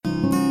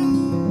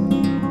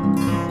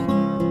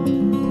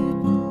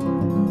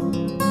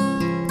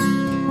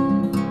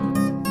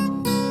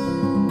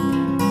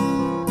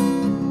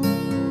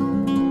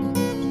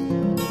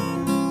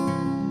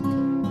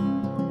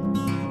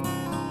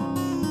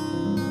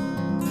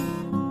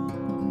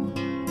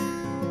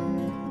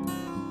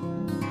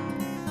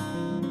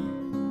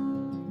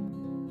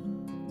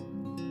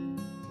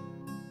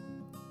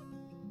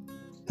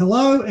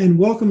Hello and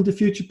welcome to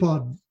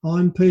FuturePod.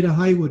 I'm Peter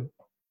Hayward.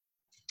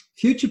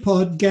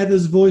 FuturePod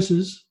gathers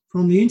voices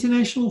from the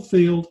international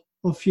field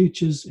of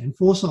futures and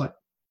foresight.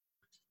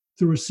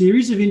 Through a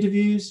series of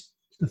interviews,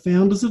 the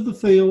founders of the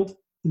field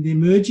and the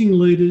emerging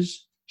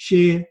leaders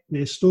share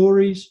their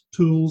stories,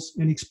 tools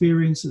and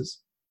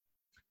experiences.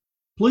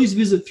 Please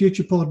visit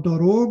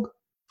futurepod.org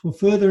for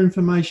further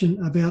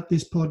information about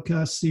this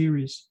podcast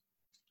series.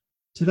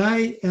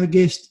 Today, our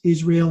guest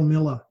is Riel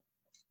Miller.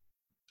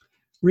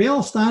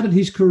 Riel started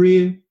his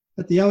career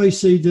at the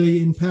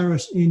OECD in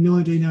Paris in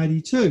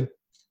 1982.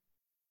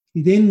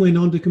 He then went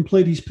on to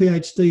complete his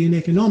PhD in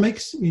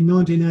economics in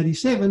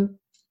 1987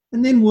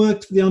 and then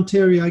worked for the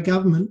Ontario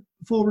government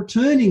before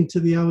returning to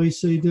the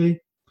OECD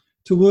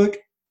to work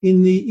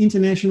in the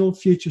International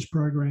Futures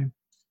Program.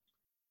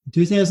 In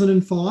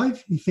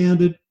 2005, he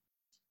founded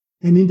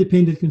an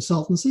independent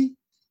consultancy,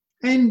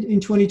 and in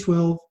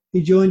 2012,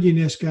 he joined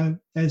UNESCO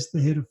as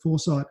the head of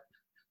foresight.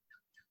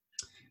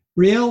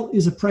 Riel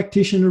is a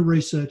practitioner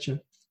researcher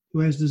who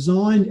has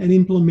designed and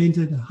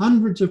implemented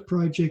hundreds of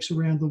projects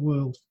around the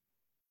world.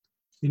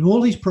 In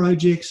all his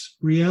projects,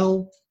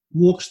 Riel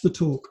walks the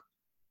talk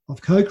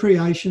of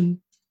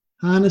co-creation,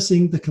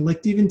 harnessing the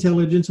collective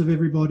intelligence of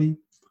everybody,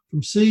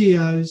 from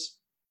CEOs,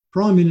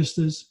 prime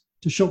ministers,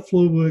 to shop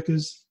floor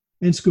workers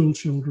and school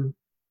children.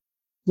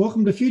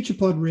 Welcome to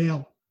FuturePod,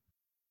 Riel.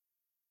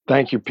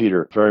 Thank you,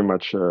 Peter. Very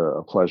much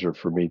a pleasure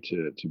for me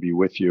to be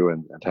with you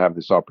and to have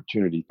this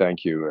opportunity.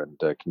 Thank you,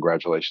 and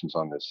congratulations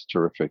on this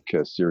terrific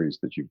series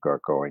that you've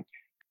got going.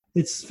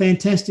 It's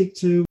fantastic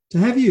to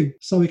have you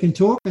so we can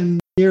talk and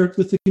share it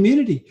with the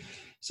community.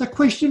 So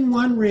question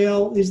one,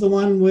 Riel, is the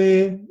one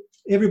where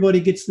everybody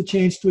gets the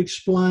chance to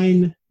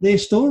explain their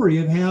story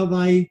of how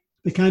they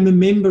became a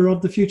member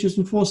of the Futures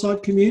and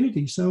Foresight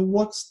community. So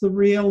what's the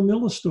Riel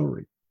Miller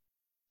story?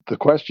 The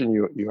question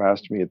you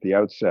asked me at the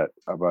outset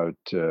about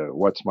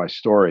what's my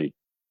story,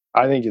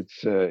 I think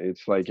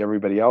it's like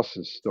everybody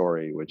else's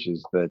story, which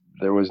is that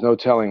there was no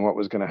telling what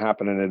was going to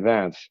happen in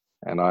advance.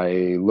 And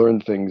I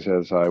learned things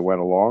as I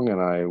went along,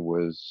 and I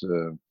was,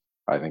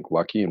 I think,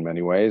 lucky in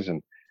many ways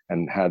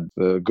and had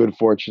the good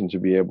fortune to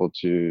be able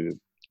to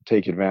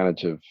take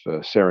advantage of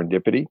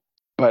serendipity.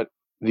 But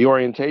the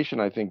orientation,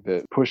 I think,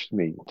 that pushed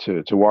me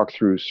to walk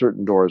through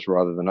certain doors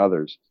rather than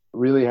others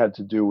really had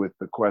to do with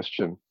the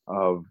question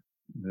of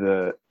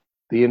the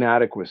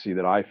inadequacy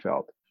that I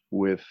felt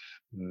with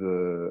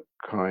the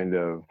kind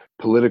of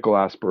political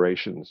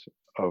aspirations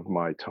of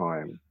my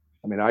time.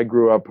 I mean, I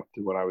grew up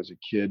when I was a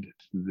kid,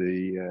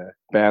 the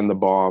ban the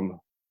bomb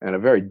and a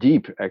very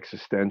deep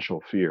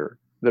existential fear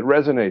that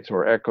resonates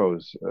or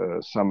echoes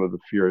some of the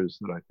fears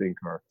that I think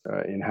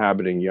are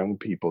inhabiting young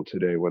people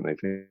today when they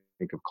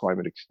think of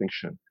climate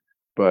extinction.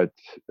 But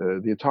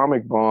the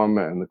atomic bomb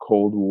and the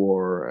Cold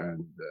War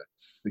and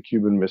the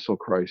Cuban Missile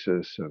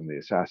Crisis and the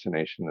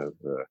assassination of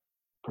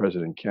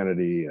President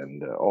Kennedy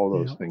and all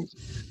those things,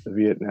 the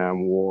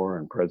Vietnam War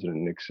and President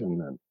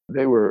Nixon, and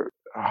they were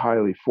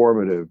highly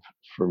formative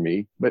for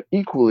me. But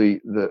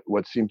equally,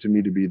 what seemed to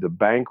me to be the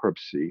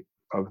bankruptcy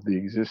of the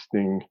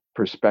existing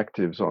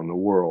perspectives on the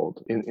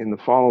world in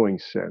the following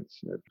sense,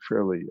 a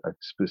fairly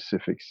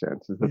specific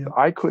sense, is that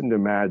I couldn't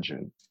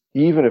imagine,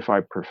 even if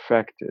I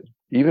perfected,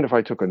 even if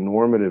I took a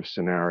normative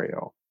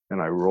scenario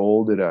and I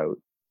rolled it out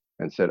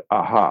and said,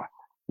 aha,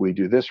 we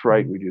do this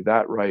right, we do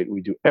that right, we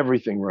do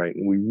everything right,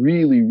 and we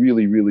really,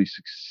 really, really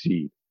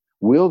succeed.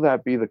 Will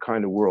that be the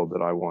kind of world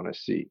that I want to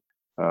see?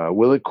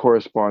 Will it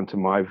correspond to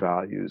my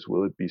values?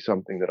 Will it be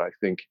something that I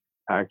think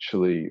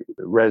actually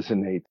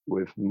resonate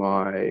with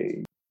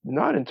my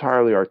not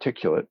entirely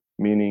articulate,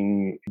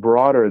 meaning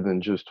broader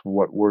than just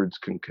what words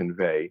can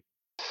convey,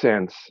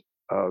 sense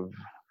of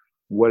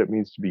what it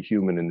means to be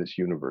human in this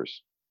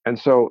universe? And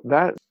so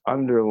that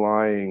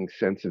underlying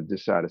sense of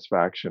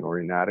dissatisfaction or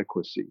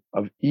inadequacy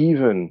of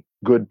even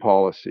good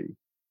policy,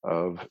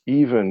 of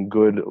even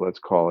good, let's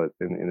call it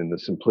in the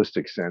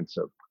simplistic sense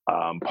of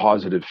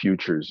positive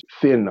futures,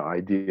 thin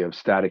idea of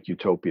static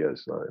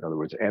utopias, in other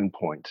words,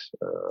 endpoints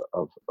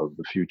of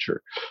the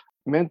future,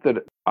 meant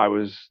that I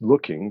was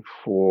looking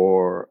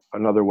for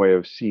another way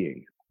of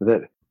seeing,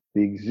 that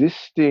the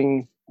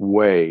existing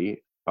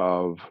way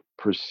of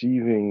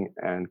perceiving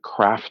and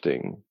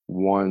crafting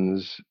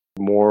one's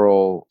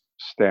moral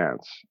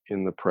stance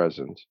in the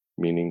present,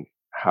 meaning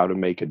how to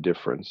make a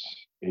difference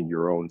in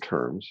your own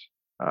terms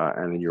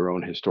and in your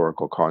own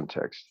historical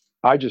context.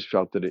 I just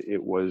felt that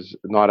it was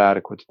not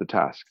adequate to the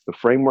task. The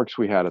frameworks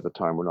we had at the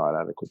time were not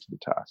adequate to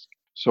the task.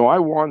 So I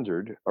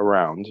wandered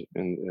around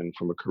and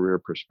from a career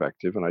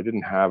perspective, and I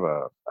didn't have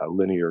a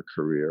linear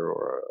career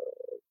or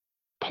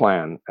a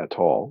plan at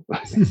all.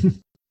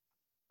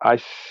 I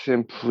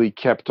simply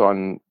kept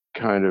on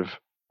kind of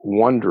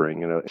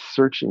wondering,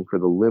 searching for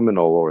the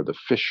liminal or the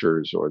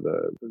fissures or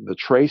the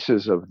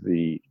traces of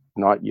the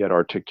not yet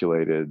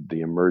articulated,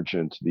 the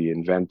emergent, the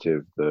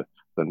inventive, the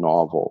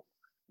novel,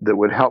 that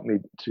would help me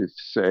to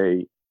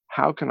say,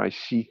 how can I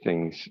see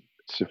things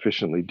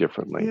sufficiently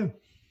differently?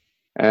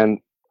 And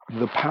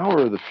the power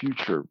of the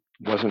future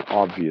wasn't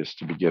obvious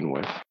to begin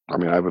with. I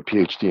mean, I have a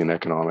PhD in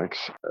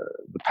economics.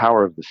 The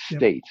power of the Yep.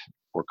 state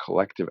or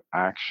collective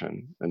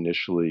action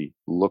initially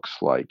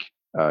looks like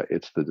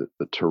it's the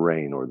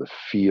terrain or the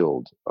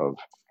field of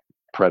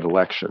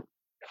predilection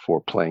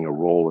for playing a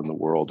role in the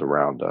world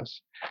around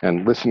us.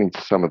 And listening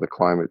to some of the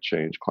climate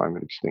change,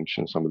 climate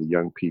extinction, some of the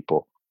young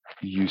people,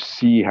 you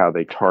see how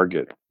they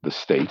target the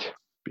state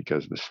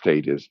because the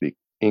state is the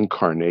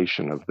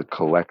incarnation of the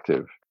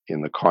collective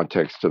in the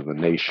context of the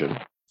nation.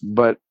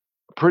 But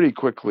pretty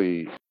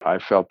quickly, I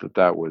felt that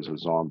that was a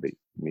zombie,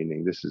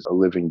 meaning this is a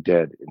living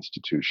dead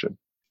institution,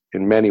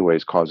 in many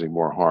ways causing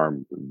more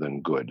harm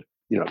than good.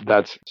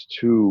 That's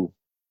too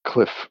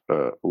cliff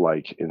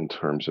like in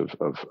terms of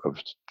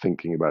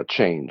thinking about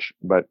change.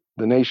 But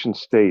the nation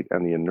state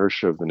and the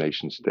inertia of the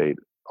nation state,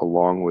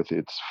 along with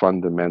its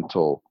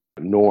fundamental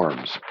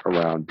norms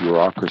around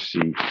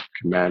bureaucracy,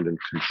 command and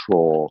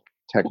control,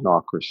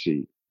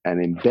 technocracy,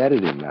 and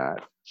embedded in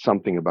that,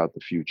 something about the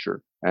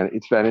future. And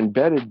it's that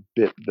embedded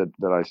bit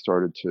that I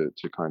started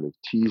to kind of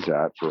tease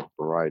at for a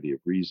variety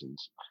of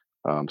reasons,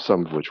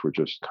 some of which were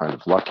just kind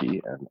of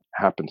lucky and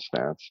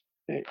happenstance,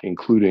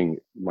 including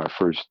my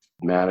first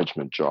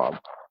management job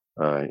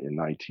in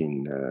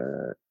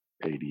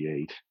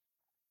 1988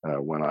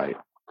 when I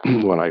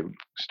when I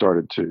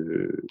started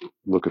to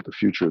look at the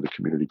future of the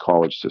community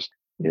college system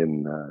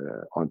in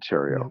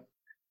Ontario.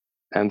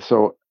 And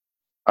so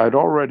I'd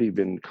already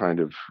been kind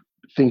of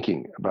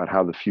thinking about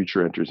how the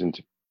future enters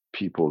into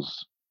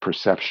people's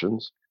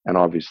perceptions and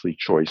obviously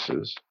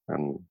choices.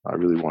 And I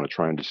really want to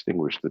try and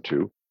distinguish the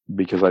two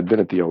because I'd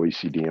been at the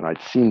OECD and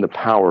I'd seen the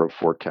power of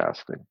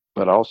forecasting,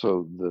 but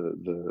also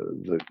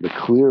the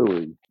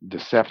clearly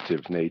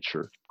deceptive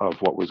nature of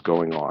what was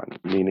going on,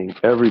 meaning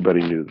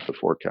everybody knew that the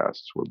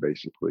forecasts were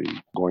basically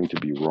going to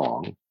be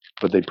wrong,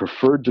 but they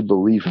preferred to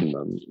believe in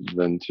them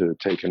than to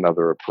take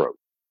another approach.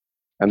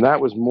 And that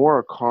was more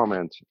a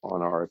comment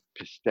on our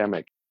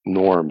epistemic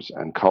norms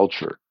and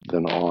culture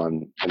than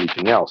on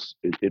anything else.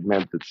 It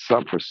meant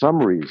that for some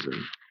reason,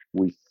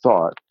 we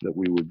thought that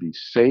we would be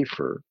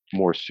safer,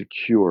 more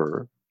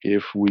secure,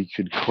 if we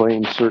could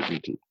claim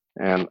certainty.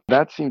 And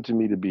that seemed to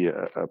me to be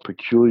a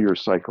peculiar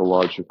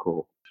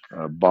psychological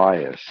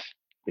bias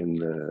in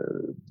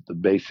the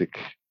basic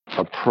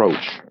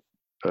approach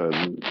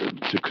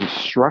to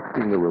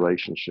constructing the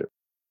relationship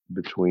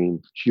between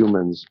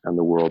humans and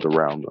the world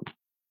around them.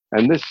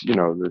 And this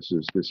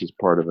is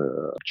part of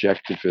an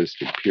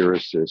objectivist,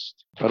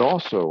 empiricist, but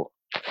also,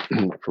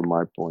 from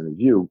my point of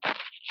view,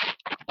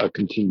 a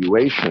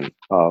continuation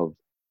of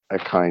a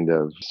kind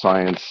of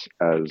science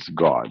as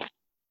God,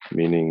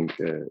 meaning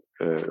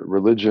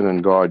religion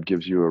and God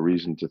gives you a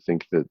reason to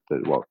think that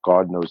well,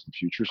 God knows the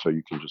future, so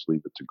you can just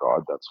leave it to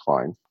God. That's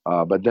fine.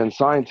 But then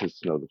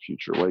scientists know the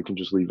future. Well, you can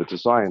just leave it to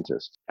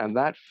scientists. And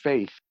that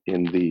faith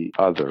in the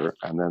other,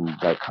 and then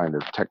that kind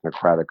of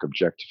technocratic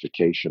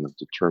objectification of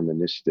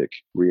deterministic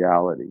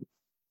reality,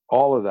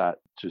 all of that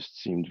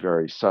just seemed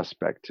very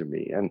suspect to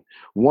me. And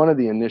one of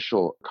the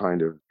initial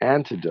kind of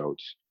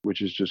antidotes,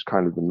 which is just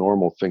kind of the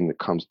normal thing that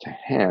comes to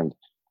hand,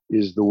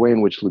 is the way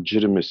in which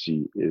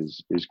legitimacy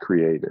is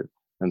created.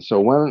 And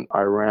so when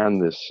I ran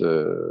this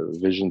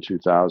Vision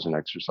 2000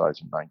 exercise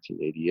in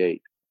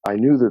 1988, I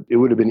knew that it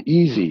would have been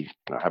easy,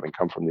 having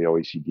come from the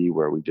OECD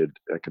where we did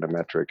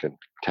econometric and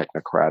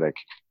technocratic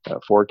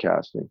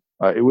forecasting,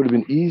 it would have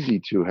been easy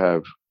to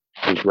have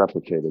just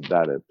replicated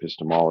that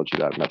epistemology,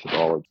 that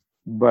methodology.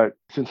 But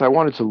since I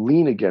wanted to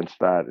lean against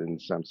that in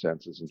some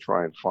senses and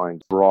try and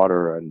find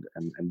broader and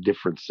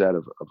different set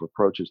of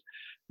approaches,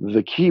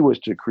 the key was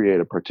to create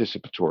a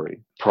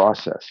participatory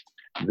process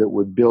that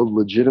would build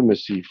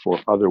legitimacy for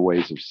other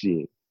ways of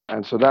seeing.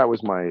 And so that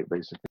was my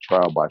basic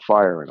trial by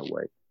fire in a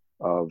way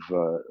of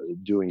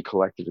doing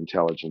collective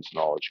intelligence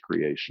knowledge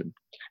creation.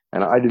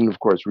 And I didn't, of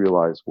course,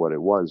 realize what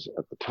it was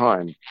at the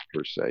time,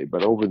 per se,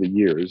 but over the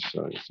years,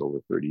 it's over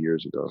 30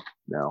 years ago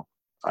now,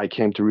 I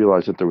came to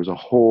realize that there was a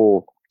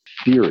whole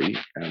theory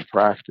and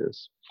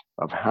practice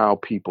of how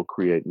people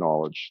create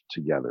knowledge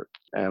together.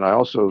 And I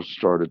also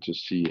started to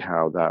see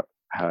how that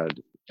had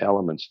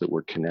elements that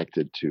were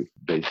connected to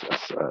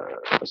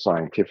a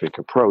scientific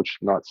approach,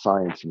 not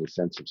science in the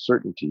sense of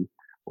certainty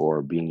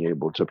or being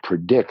able to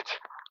predict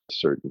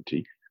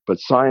certainty, but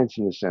science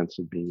in the sense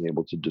of being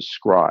able to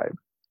describe.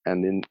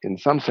 And in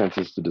some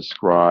senses, to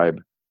describe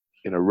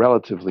in a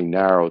relatively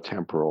narrow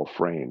temporal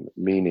frame,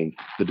 meaning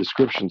the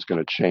description is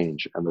going to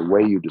change and the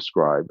way you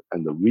describe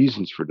and the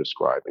reasons for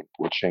describing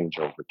will change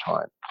over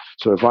time.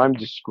 So if I'm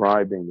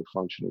describing the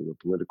functioning of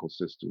the political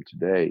system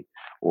today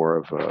or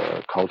of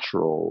a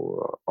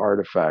cultural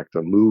artifact,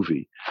 a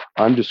movie,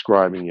 I'm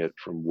describing it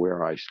from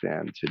where I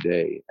stand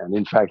today. And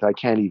in fact, I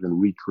can't even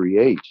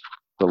recreate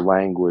the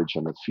language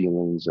and the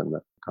feelings and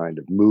the kind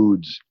of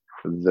moods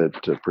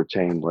that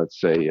pertain, let's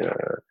say,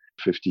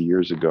 50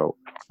 years ago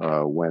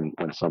when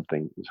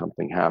something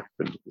happened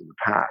in the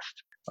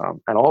past.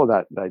 And all of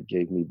that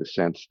gave me the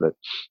sense that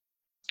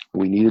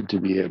we needed to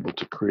be able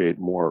to create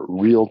more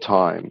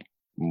real-time,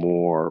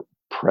 more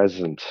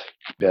present,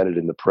 embedded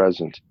in the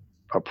present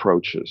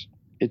approaches.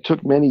 it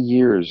took many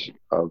years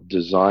of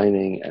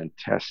designing and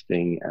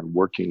testing and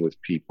working with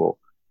people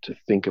to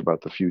think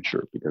about the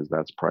future, because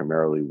that's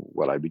primarily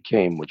what I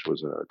became, which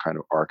was a kind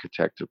of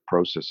architect of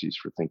processes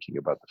for thinking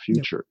about the Yep.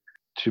 future,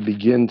 to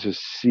begin to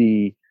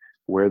see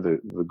where the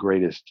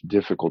greatest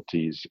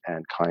difficulties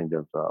and kind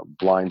of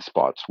blind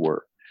spots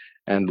were.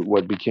 And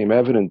what became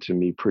evident to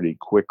me pretty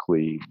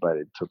quickly, but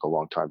it took a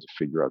long time to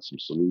figure out some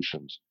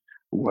solutions,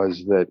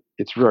 was that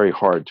it's very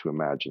hard to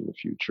imagine the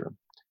future.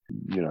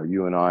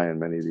 You and I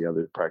and many of the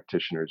other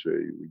practitioners,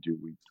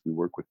 we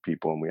work with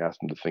people and we ask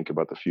them to think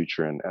about the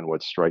future. And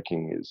what's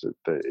striking is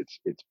that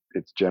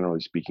it's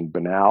generally speaking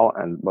banal,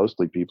 and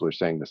mostly people are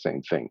saying the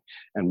same thing,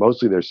 and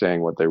mostly they're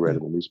saying what they read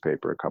in the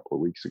newspaper a couple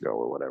of weeks ago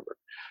or whatever.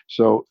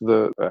 So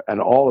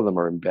and all of them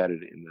are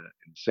embedded in the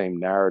same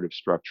narrative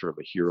structure of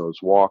a hero's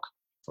walk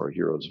or a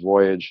hero's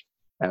voyage.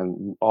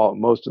 And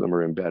most of them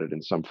are embedded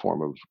in some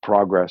form of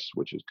progress,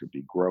 which could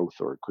be growth,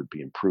 or it could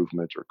be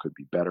improvement, or it could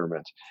be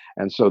betterment.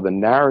 And so the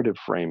narrative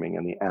framing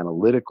and the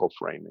analytical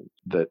framing,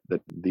 that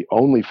the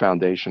only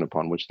foundation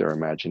upon which their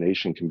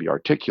imagination can be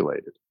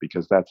articulated,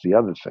 because that's the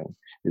other thing,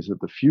 is that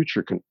the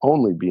future can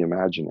only be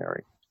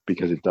imaginary,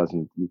 because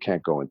you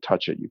can't go and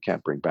touch it, you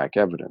can't bring back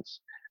evidence.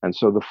 And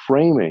so the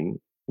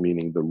framing,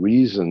 meaning the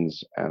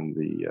reasons and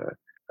the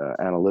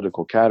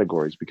analytical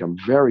categories, become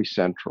very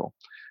central.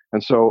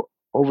 And so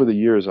over the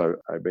years, I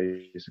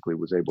basically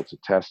was able to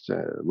test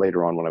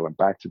later on when I went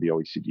back to the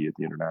OECD at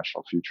the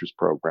International Futures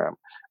Program,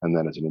 and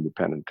then as an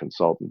independent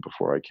consultant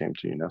before I came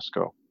to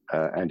UNESCO,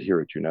 and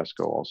here at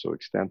UNESCO also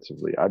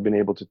extensively. I've been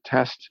able to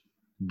test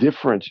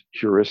different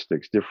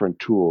heuristics, different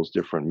tools,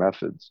 different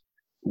methods,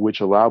 which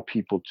allow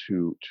people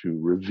to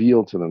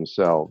reveal to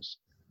themselves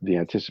the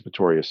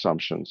anticipatory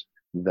assumptions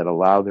that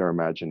allow their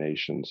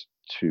imaginations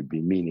to be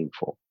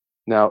meaningful.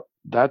 Now,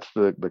 that's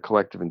the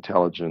collective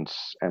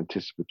intelligence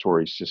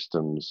anticipatory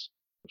systems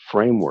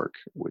framework,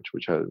 which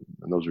has,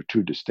 and those are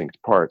two distinct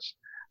parts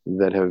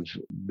that have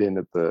been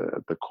at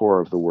the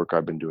core of the work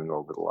I've been doing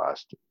over the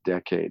last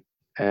decade.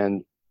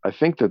 And I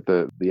think that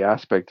the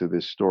aspect of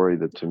this story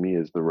that to me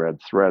is the red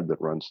thread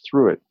that runs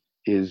through it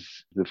is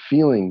the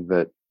feeling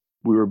that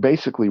we were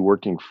basically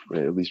working,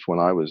 at least when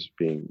I was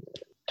being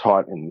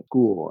taught in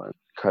school and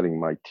cutting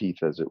my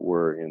teeth, as it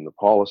were, in the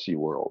policy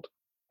world,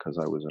 because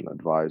I was an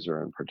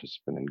advisor and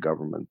participant in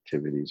government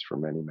activities for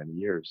many, many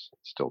years,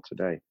 still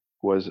today,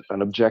 was an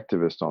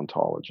objectivist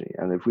ontology.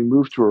 And if we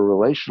move to a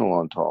relational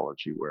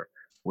ontology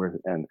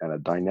and a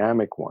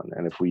dynamic one,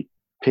 and if we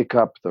pick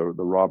up the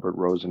Robert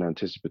Rosen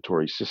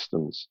anticipatory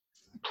systems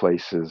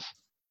places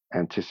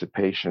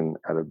anticipation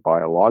at a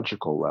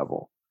biological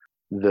level,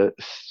 the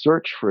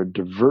search for a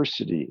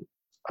diversity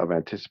of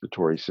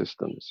anticipatory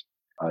systems,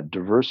 a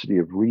diversity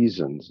of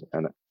reasons,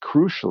 and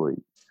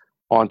crucially,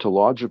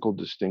 ontological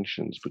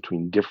distinctions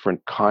between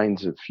different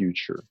kinds of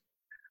future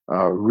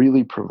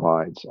really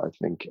provides, I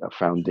think, a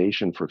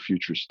foundation for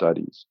future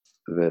studies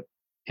that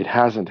it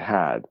hasn't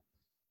had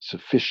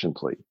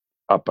sufficiently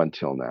up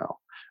until now.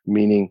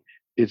 Meaning,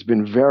 it's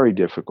been very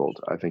difficult,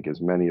 I think,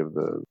 as many of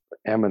the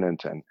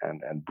eminent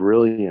and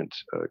brilliant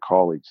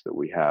colleagues that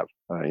we have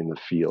in the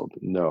field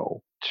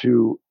know,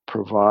 to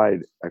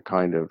provide a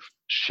kind of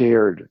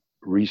shared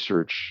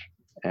research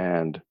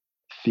and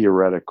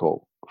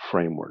theoretical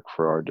framework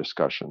for our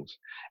discussions,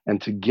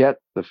 and to get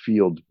the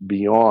field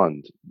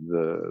beyond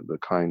the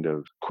kind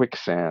of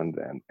quicksand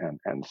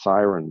and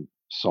siren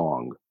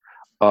song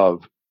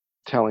of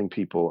telling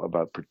people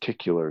about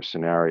particular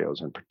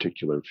scenarios and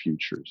particular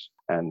futures.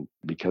 And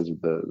because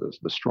of the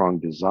strong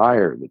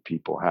desire that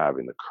people have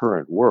in the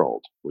current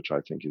world, which I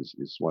think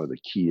is one of the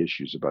key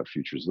issues about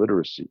futures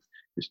literacy,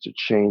 is to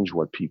change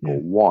what people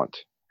want,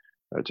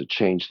 to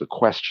change the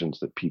questions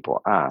that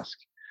people ask.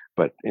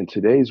 But in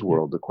today's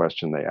world, the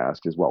question they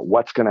ask is, well,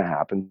 what's going to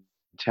happen?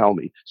 Tell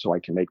me so I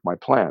can make my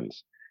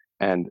plans.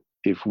 And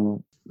if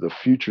the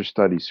future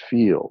studies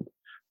field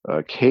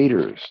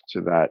caters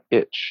to that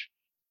itch,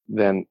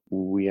 then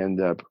we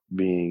end up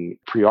being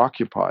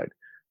preoccupied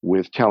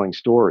with telling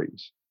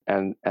stories.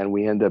 And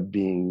we end up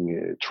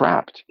being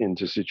trapped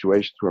into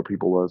situations where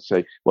people will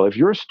say, well, if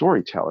you're a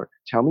storyteller,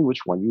 tell me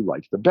which one you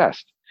like the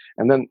best.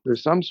 And then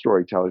there's some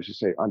storytellers who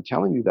say, I'm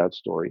telling you that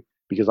story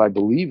because I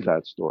believe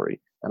that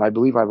story. And I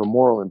believe I have a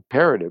moral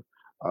imperative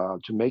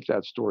to make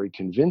that story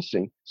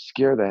convincing,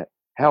 scare the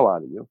hell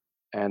out of you,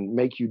 and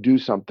make you do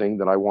something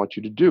that I want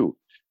you to do.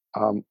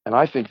 And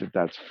I think that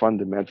that's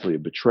fundamentally a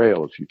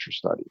betrayal of future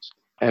studies.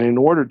 And in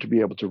order to be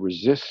able to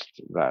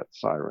resist that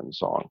siren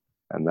song,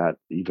 and that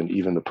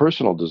even the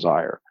personal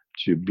desire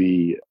to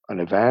be an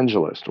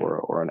evangelist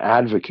or an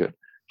advocate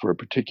for a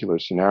particular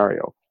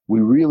scenario, we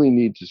really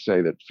need to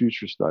say that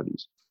future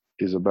studies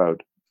is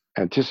about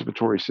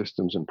anticipatory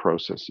systems and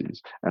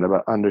processes, and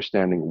about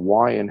understanding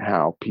why and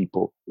how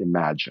people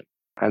imagine.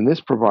 And this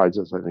provides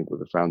us, I think,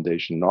 with a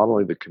foundation not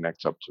only that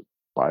connects up to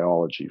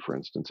biology, for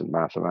instance, and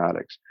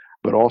mathematics,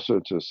 but also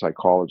to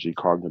psychology,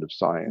 cognitive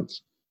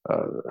science,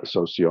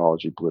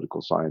 sociology,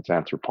 political science,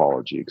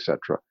 anthropology,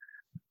 etc.,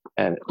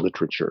 and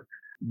literature.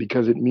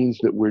 because it means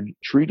that we're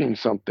treating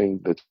something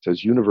that's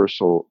as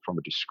universal from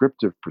a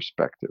descriptive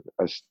perspective,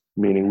 as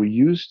meaning we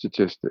use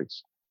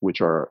statistics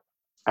which are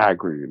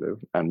aggregative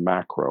and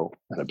macro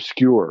and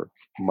obscure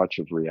much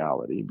of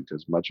reality,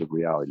 because much of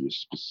reality is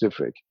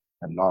specific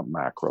and not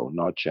macro,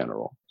 not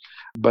general.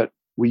 But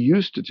we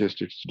use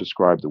statistics to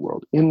describe the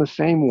world. In the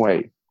same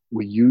way,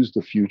 we use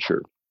the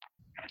future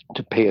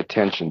to pay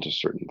attention to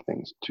certain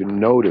things, to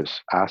notice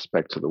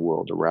aspects of the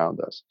world around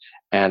us.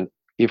 And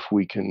if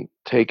we can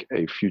take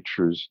a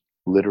futures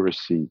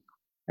literacy,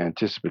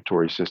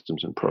 anticipatory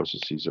systems and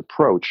processes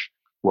approach,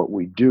 what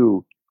we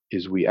do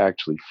is we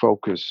actually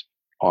focus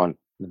on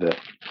the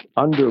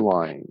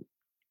underlying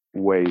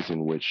ways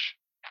in which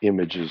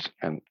images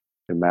and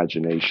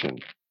imagination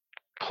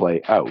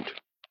play out,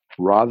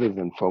 rather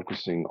than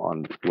focusing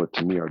on what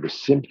to me are the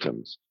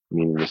symptoms,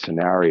 meaning the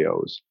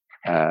scenarios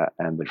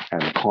and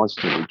the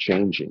constantly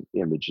changing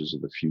images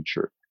of the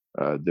future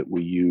that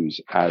we use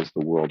as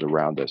the world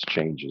around us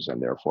changes,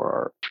 and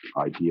therefore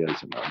our ideas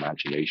and our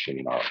imagination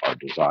and our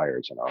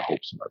desires and our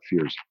hopes and our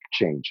fears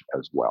change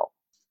as well.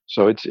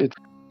 So it's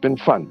been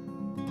fun.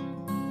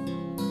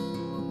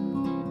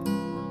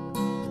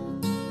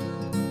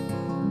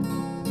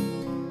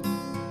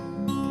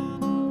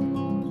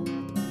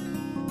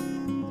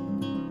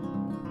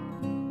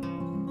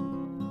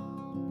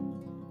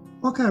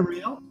 Okay,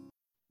 Riel.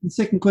 The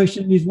second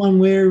question is one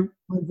where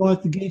I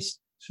invite the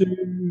guest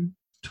to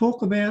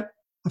talk about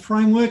a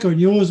framework. On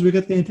yours, we've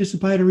got the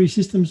anticipatory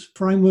systems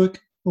framework,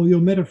 or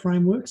your meta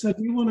framework. So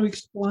do you want to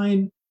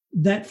explain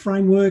that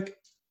framework,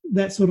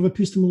 that sort of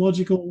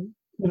epistemological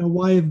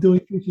way of doing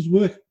futures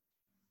work?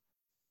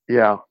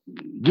 Yeah,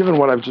 given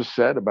what I've just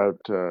said about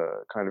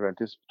kind of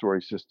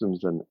anticipatory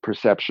systems and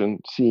perception,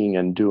 seeing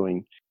and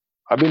doing,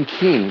 I've been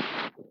keen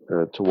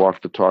to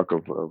walk the talk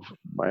of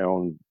my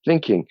own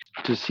thinking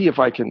to see if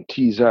I can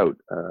tease out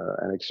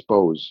and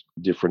expose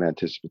different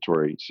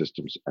anticipatory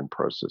systems and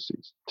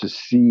processes, to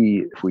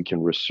see if we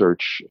can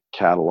research,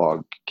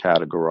 catalog,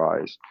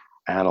 categorize,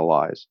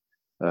 analyze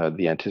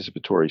the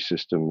anticipatory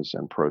systems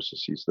and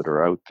processes that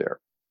are out there.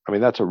 I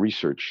mean, that's a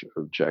research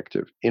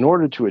objective. In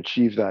order to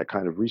achieve that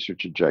kind of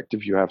research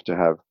objective, you have to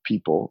have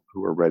people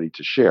who are ready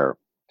to share.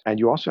 And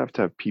you also have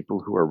to have people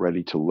who are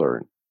ready to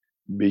learn,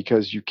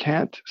 because you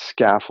can't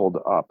scaffold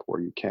up, or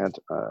you can't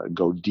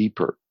go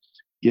deeper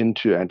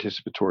into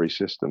anticipatory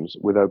systems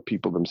without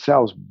people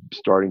themselves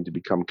starting to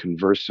become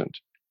conversant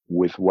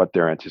with what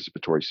their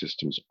anticipatory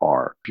systems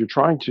are. If you're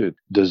trying to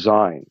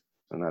design,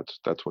 and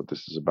that's what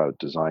this is about,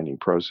 designing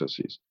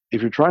processes.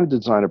 If you're trying to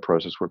design a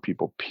process where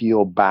people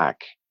peel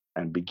back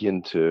and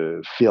begin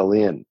to fill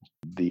in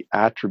the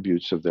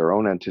attributes of their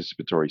own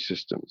anticipatory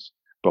systems,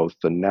 both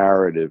the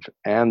narrative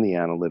and the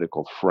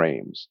analytical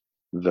frames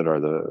that are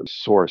the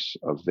source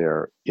of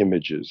their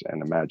images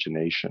and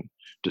imagination,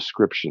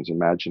 descriptions,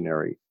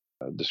 imaginary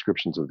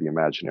descriptions of the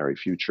imaginary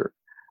future,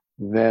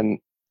 then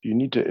you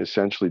need to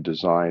essentially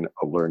design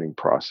a learning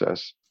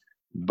process.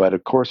 But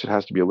of course, it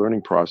has to be a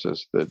learning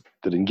process that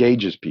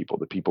engages people,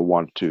 that people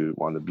want to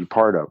be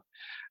part of.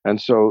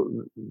 And so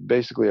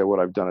basically what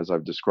I've done is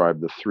I've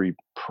described the three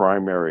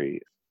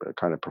primary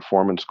kind of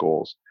performance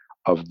goals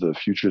of the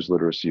futures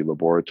literacy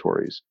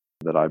laboratories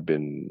that I've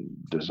been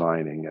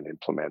designing and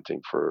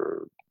implementing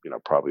for,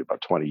 probably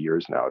about 20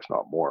 years now, if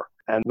not more.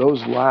 And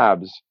those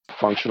labs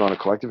function on a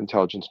collective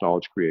intelligence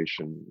knowledge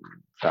creation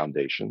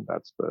foundation.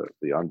 That's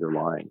the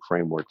underlying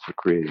framework for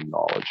creating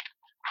knowledge.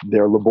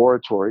 They're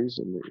laboratories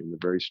in the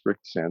very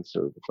strict sense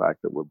of the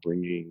fact that we're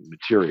bringing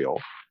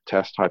material,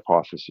 test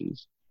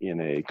hypotheses, in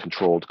a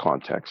controlled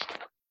context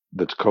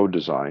that's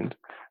co-designed.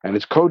 And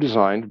it's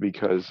co-designed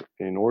because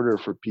in order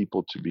for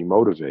people to be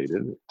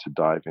motivated to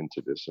dive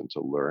into this and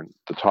to learn,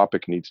 the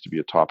topic needs to be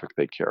a topic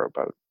they care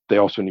about. They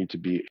also need to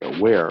be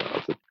aware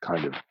of the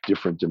kind of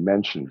different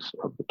dimensions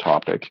of the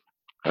topic,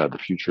 the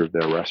future of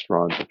their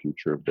restaurant, the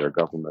future of their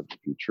government, the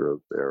future of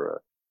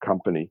their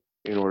company,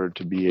 in order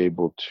to be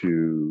able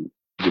to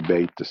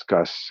debate,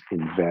 discuss,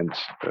 invent,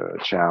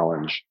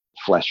 challenge,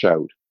 flesh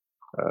out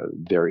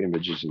their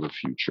images of the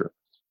future.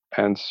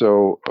 And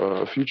so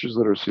Futures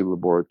Literacy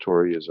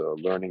Laboratory is a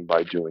learning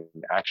by doing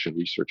action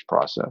research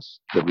process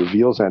that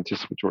reveals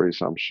anticipatory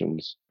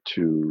assumptions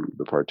to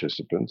the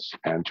participants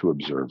and to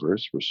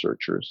observers,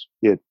 researchers.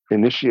 It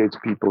initiates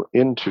people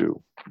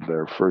into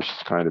their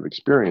first kind of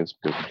experience,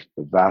 because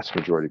the vast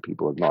majority of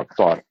people have not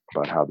thought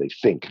about how they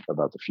think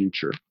about the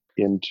future,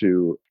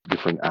 into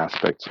different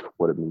aspects of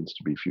what it means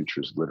to be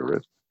futures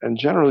literate. And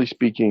generally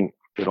speaking,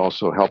 it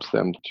also helps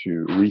them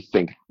to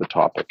rethink the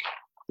topic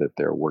that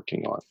they're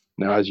working on.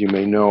 Now, as you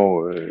may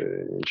know,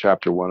 in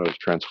chapter 1 of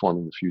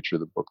Transforming the Future,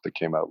 the book that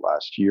came out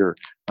last year,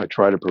 I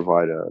try to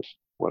provide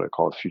what I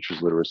call a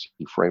futures literacy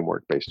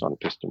framework based on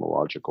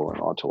epistemological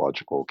and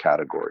ontological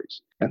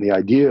categories. And the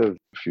idea of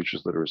the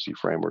futures literacy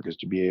framework is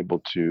to be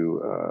able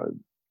to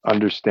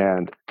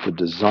understand the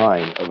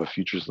design of a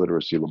futures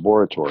literacy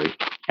laboratory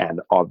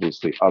and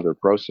obviously other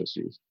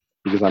processes,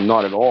 because I'm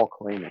not at all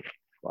claiming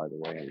by the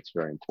way, and it's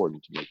very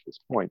important to make this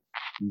point,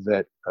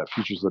 that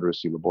futures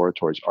literacy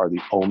laboratories are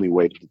the only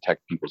way to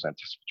detect people's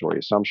anticipatory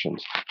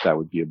assumptions. That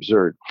would be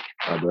absurd.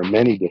 There are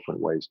many different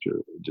ways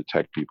to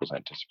detect people's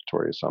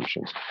anticipatory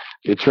assumptions.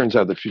 It turns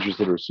out that futures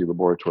literacy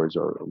laboratories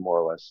are more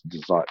or less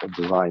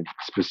designed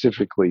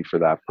specifically for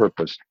that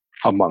purpose,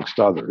 amongst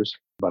others.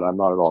 But I'm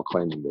not at all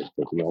claiming that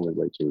the only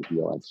way to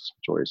reveal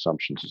anticipatory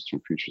assumptions is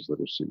through futures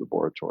literacy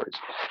laboratories.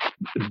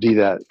 Be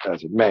that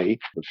as it may,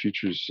 the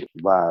futures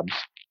labs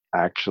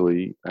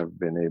actually have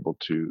been able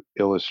to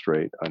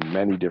illustrate on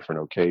many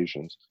different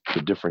occasions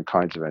the different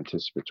kinds of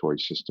anticipatory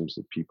systems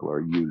that people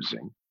are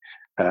using,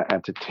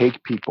 and to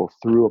take people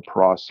through a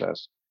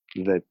process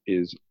that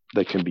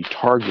can be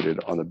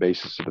targeted on the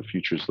basis of the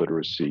futures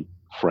literacy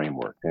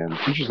framework. And the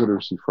futures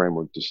literacy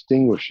framework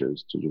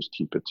distinguishes, to just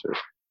keep it to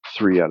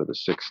 3 out of the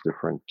 6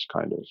 different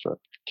kind of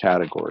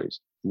categories,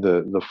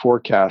 the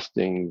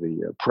forecasting,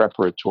 the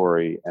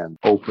preparatory, and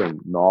open,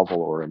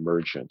 novel, or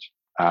emergent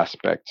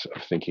aspects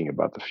of thinking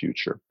about the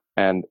future.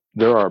 And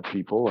there are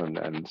people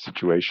and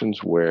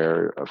situations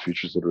where a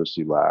futures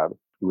literacy lab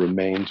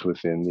remains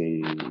within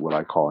the what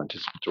I call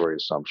anticipatory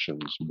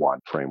assumptions 1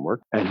 framework,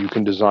 and you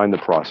can design the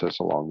process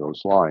along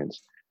those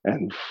lines.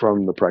 And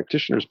from the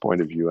practitioner's point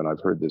of view, and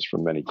I've heard this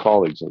from many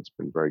colleagues, and it's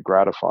been very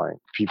gratifying,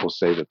 people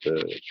say that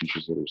the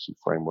futures literacy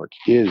framework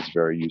is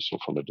very useful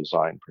from a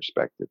design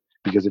perspective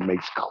because it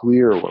makes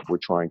clear what we're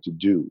trying to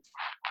do,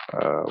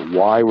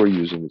 why we're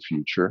using the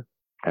future,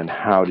 and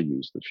how to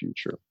use the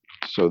future.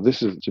 So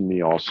this is, to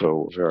me,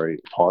 also very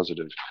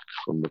positive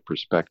from the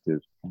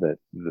perspective that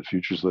the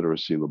Futures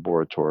Literacy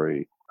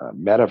Laboratory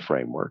meta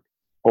framework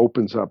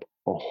opens up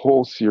a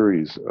whole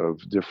series of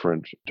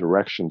different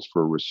directions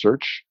for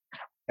research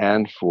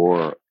and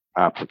for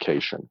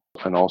application.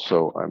 And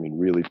also,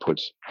 really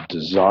puts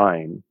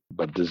design,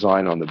 but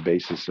design on the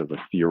basis of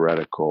a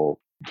theoretical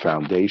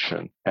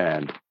foundation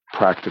and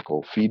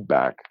practical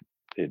feedback.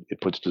 It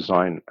puts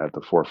design at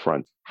the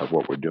forefront of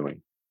what we're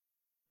doing.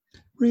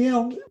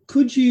 Riel,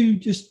 could you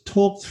just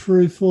talk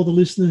through for the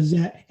listeners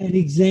an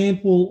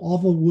example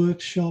of a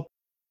workshop?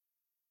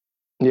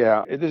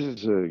 Yeah, this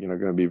is going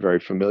to be very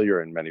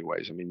familiar in many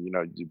ways.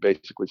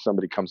 Basically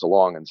somebody comes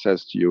along and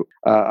says to you,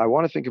 I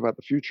want to think about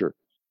the future.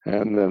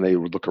 And then they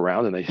look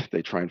around and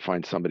they try and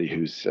find somebody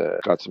who's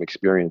got some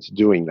experience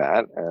doing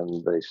that.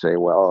 And they say,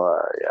 well,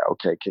 yeah,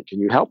 okay, can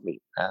you help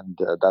me? And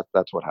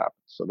that's what happens.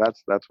 So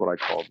that's what I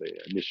call the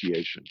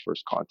initiation,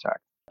 first contact.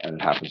 And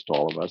it happens to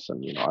all of us.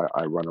 And,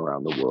 I run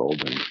around the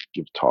world and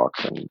give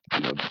talks, and,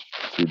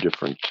 through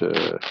different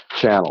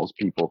channels,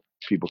 people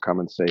come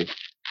and say,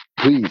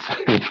 please,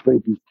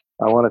 please,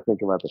 I want to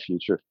think about the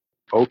future.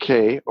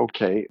 Okay,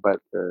 but,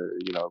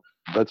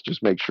 let's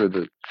just make sure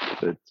that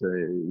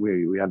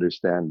we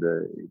understand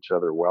each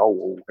other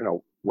well.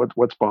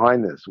 What's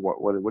behind this?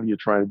 What are you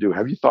trying to do?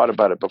 Have you thought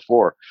about it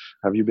before?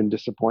 Have you been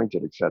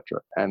disappointed, etc.?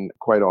 And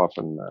quite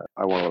often,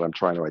 what I'm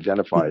trying to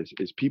identify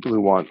is people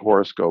who want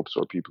horoscopes,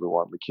 or people who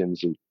want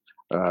McKinsey,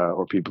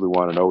 or people who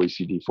want an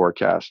OECD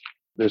forecast.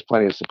 There's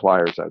plenty of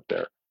suppliers out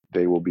there.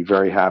 They will be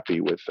very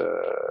happy with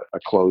a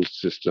closed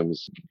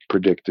systems,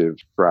 predictive,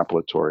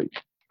 extrapolatory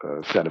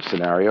set of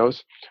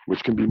scenarios,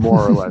 which can be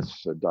more or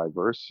less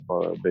diverse,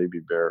 baby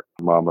bear,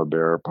 mama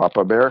bear,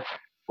 papa bear,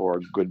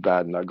 or good,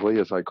 bad, and ugly,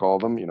 as I call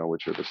them,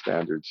 which are the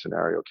standard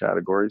scenario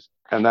categories.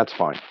 And that's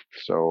fine.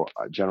 So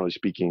generally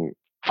speaking,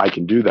 I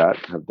can do that.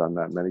 I've done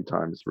that many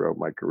times throughout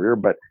my career,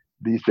 but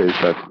these days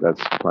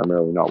that's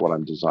primarily not what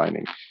I'm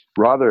designing.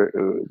 Rather,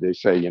 they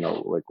say,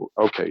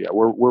 okay, yeah,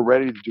 we're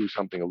ready to do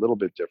something a little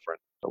bit different.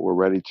 We're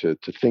ready to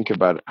think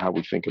about how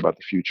we think about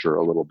the future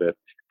a little bit,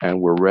 and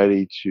we're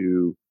ready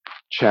to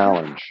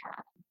challenge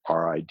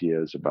our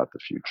ideas about the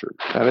future.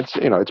 And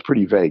it's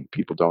pretty vague.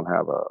 People don't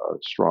have a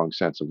strong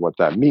sense of what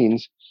that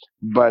means,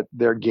 but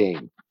they're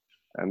game.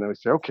 And then we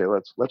say, okay,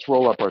 let's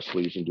roll up our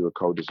sleeves and do a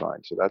co-design.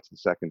 So that's the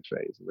second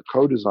phase. And the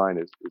co-design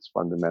is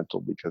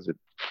fundamental because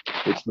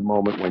it's the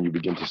moment when you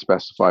begin to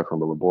specify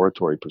from a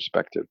laboratory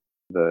perspective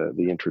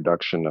the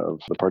introduction of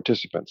the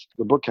participants.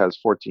 The book has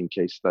 14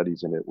 case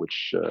studies in it,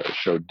 which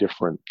show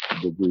different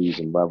degrees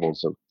and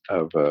levels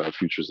of a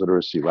futures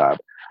literacy lab.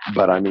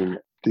 But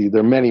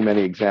there are many,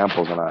 many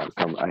examples, and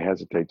I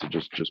hesitate to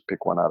just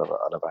pick one out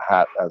of a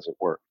hat, as it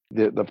were.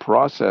 The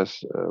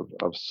process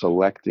of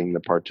selecting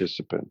the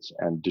participants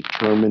and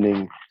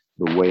determining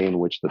the way in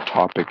which the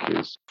topic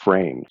is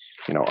framed.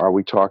 Are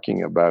we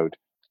talking about?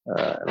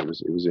 It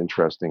was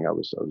interesting. I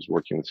was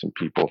working with some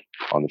people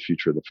on the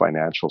future of the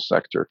financial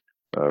sector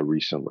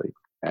recently.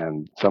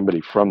 And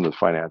somebody from the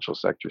financial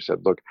sector said,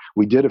 look,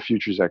 we did a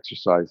futures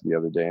exercise the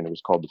other day, and it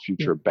was called the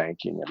future of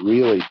banking. And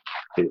really,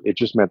 it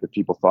just meant that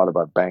people thought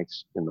about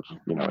banks in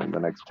the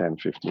next 10,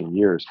 15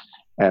 years.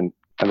 And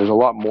there's a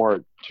lot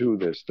more to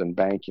this than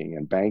banking.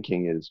 And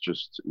banking is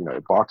just,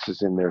 it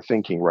boxes in their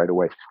thinking right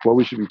away. What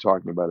we should be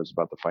talking about is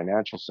about the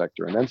financial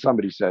sector. And then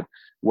somebody said,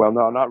 well,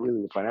 no, not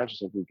really the financial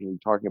sector. We can be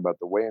talking about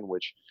the way in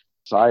which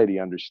society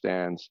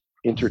understands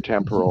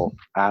intertemporal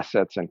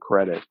assets and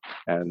credit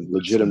and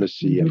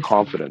legitimacy and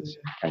confidence.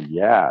 And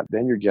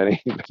then you're getting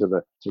to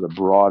the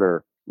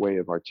broader way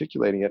of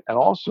articulating it. And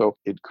also,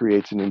 it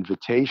creates an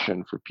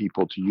invitation for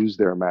people to use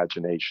their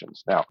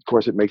imaginations. Now, of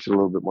course, it makes it a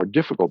little bit more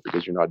difficult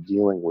because you're not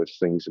dealing with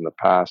things in the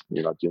past, and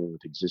you're not dealing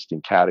with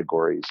existing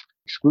categories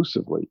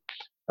exclusively.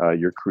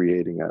 You're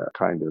creating a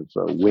kind of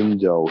a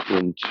window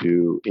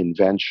into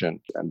invention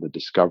and the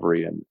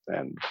discovery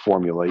and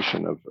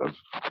formulation of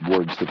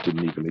words that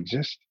didn't even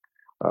exist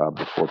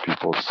before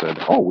people said,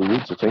 oh, we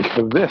need to think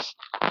of this.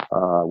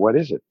 What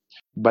is it?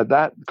 But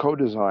that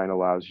co-design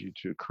allows you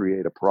to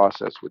create a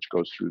process which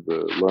goes through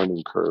the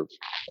learning curve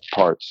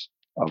parts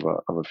of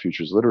a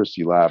futures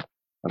literacy lab.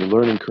 And the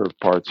learning curve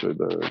parts are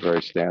the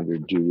very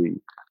standard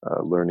Dewey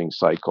learning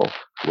cycle,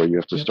 where you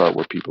have to start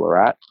where people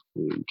are at.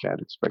 You can't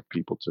expect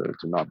people to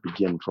not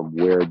begin from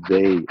where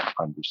they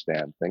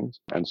understand things.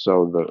 And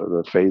so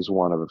the phase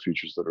one of a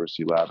futures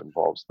literacy lab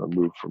involves the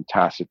move from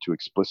tacit to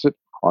explicit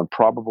on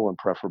probable and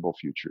preferable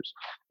futures.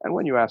 And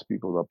when you ask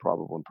people about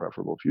probable and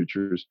preferable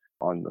futures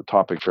on the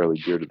topic fairly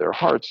dear to their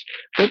hearts,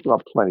 they've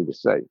got plenty to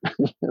say.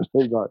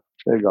 they've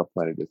got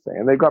plenty to say.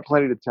 And they've got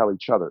plenty to tell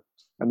each other.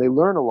 And they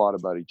learn a lot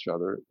about each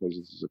other because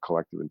this is a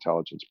collective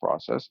intelligence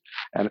process.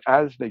 And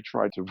as they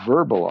try to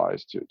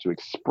verbalize, to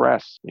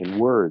express in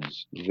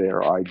words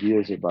their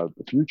ideas about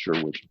the future,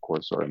 which of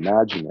course are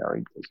imaginary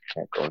because you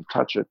can't go and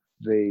touch it,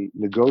 they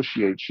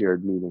negotiate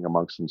shared meaning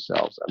amongst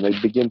themselves. And they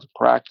begin to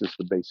practice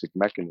the basic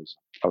mechanism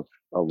of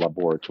a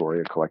laboratory,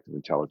 a collective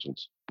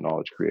intelligence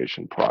knowledge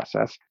creation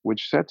process,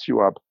 which sets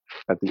you up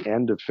at the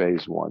end of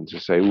phase one to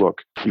say,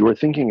 look, you are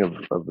thinking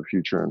of the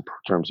future in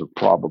terms of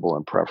probable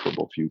and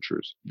preferable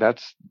futures.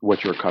 That's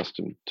what you're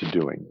accustomed to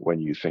doing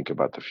when you think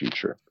about the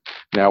future.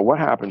 Now, what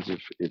happens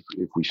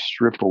if we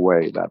strip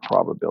away that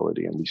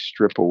probability and we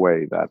strip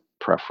away that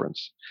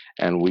preference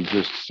and we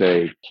just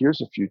say,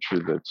 here's a future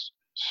that's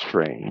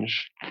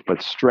strange,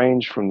 but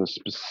strange from the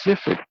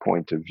specific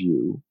point of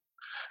view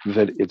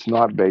that it's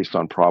not based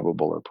on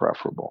probable or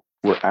preferable.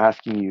 We're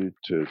asking you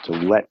to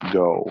let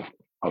go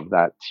of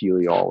that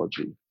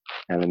teleology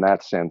and in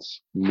that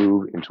sense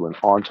move into an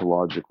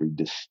ontologically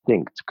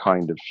distinct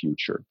kind of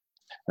future.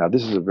 Now,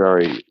 this is a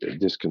very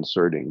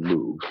disconcerting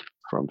move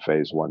from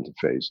phase one to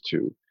phase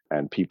two,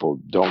 and people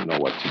don't know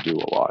what to do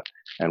a lot.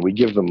 And we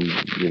give them,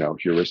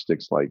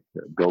 heuristics like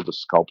build a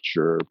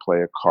sculpture,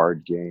 play a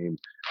card game,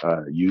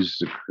 use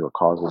a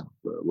causal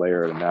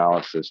layer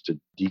analysis to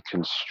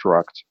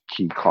deconstruct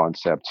key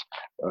concepts,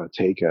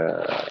 take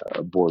a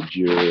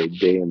Bourdieu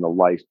day in the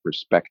life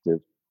perspective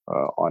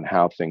on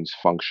how things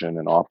function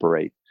and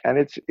operate. And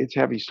it's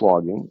heavy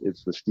slogging.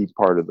 It's the steep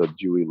part of the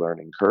Dewey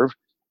learning curve.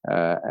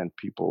 And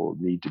people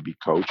need to be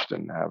coached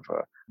and have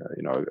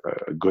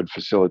a good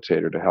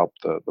facilitator to help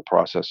the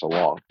process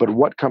along. But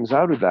what comes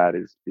out of that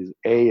is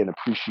an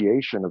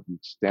appreciation of the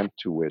extent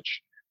to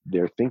which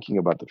their thinking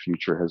about the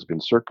future has been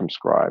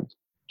circumscribed,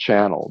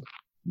 channeled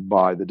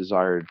by the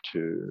desire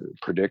to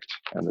predict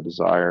and the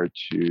desire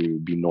to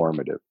be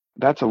normative.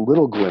 That's a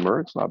little glimmer.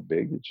 It's not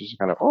big. It's just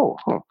kind of,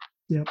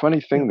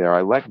 funny thing there.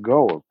 I let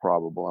go of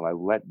probable and I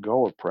let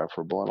go of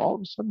preferable, and all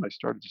of a sudden I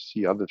started to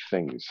see other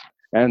things.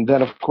 And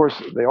then, of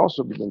course, they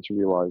also begin to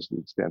realize the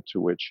extent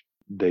to which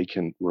they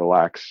can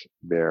relax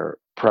their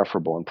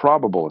preferable and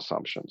probable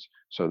assumptions.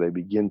 So they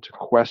begin to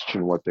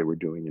question what they were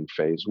doing in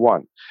phase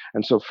one.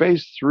 And so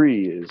phase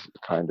three is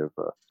kind of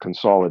a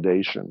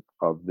consolidation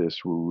of this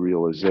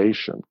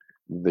realization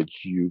that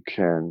you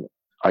can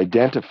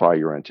identify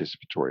your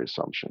anticipatory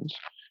assumptions.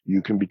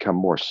 You can become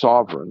more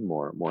sovereign,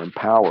 more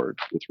empowered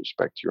with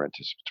respect to your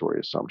anticipatory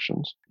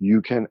assumptions.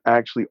 You can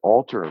actually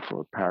alter from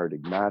a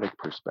paradigmatic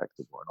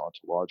perspective or an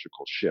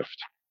ontological shift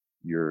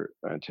your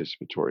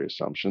anticipatory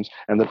assumptions.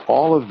 And that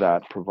all of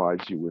that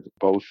provides you with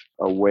both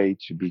a way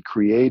to be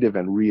creative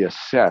and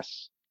reassess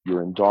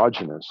your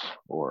endogenous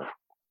or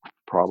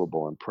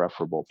probable and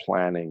preferable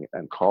planning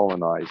and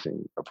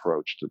colonizing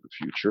approach to the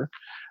future.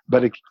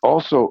 But it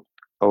also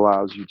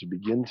allows you to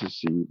begin to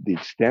see the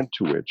extent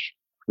to which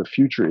the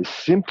future is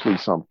simply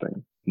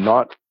something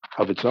not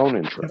of its own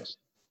interest,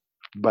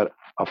 but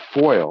a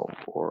foil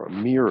or a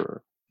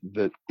mirror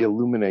that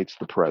illuminates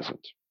the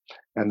present.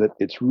 And that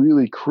its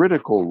really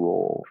critical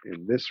role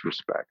in this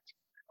respect,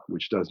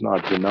 which does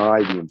not deny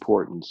the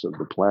importance of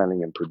the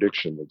planning and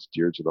prediction that's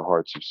dear to the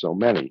hearts of so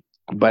many,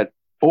 but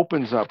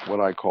opens up what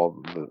I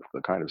call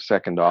the kind of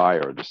second eye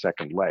or the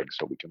second leg,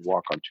 so we can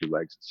walk on two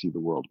legs and see the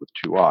world with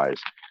two eyes,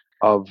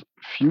 of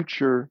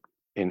future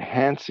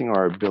enhancing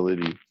our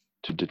ability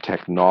to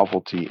detect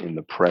novelty in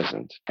the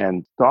present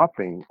and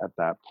stopping at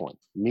that point,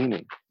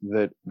 meaning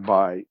that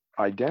by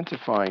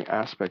identifying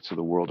aspects of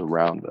the world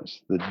around us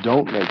that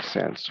don't make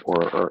sense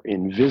or are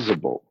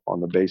invisible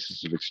on the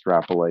basis of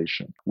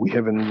extrapolation, we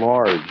have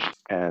enlarged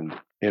and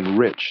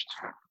enriched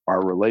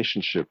our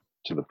relationship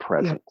to the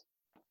present.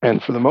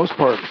 And for the most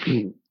part,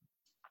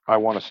 I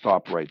want to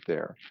stop right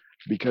there,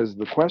 because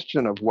the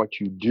question of what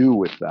you do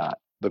with that,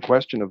 the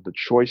question of the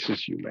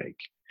choices you make,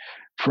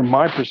 from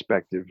my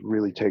perspective,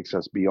 really takes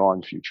us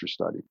beyond future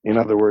study. In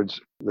other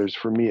words, there's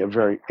for me a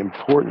very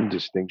important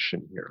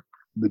distinction here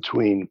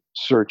between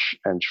search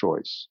and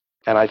choice.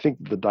 And I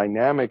think the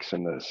dynamics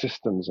and the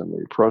systems and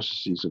the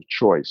processes of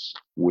choice,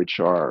 which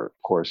are,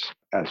 of course,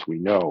 as we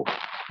know,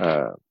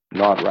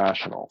 not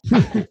rational,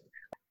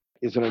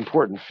 is an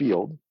important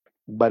field.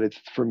 But it's,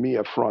 for me,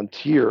 a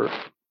frontier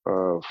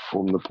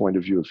from the point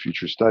of view of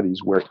future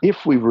studies, where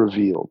if we've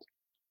revealed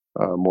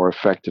more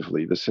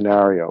effectively the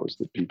scenarios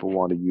that people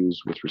want to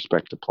use with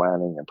respect to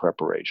planning and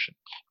preparation,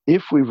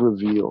 if we've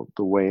revealed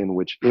the way in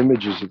which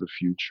images of the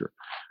future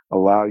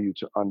allow you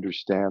to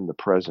understand the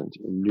present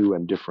in new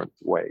and different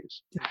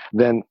ways,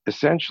 then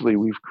essentially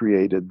we've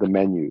created the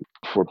menu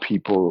for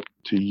people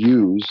to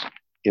use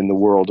in the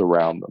world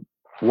around them.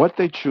 What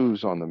they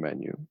choose on the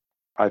menu,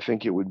 I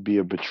think it would be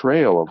a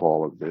betrayal of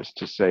all of this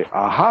to say,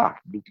 aha,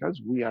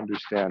 because we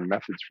understand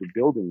methods for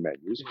building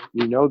menus,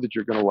 we know that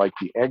you're going to like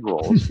the egg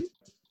rolls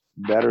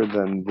better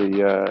than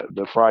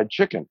the fried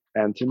chicken.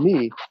 And to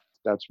me,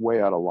 that's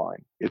way out of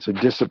line. It's a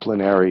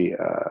disciplinary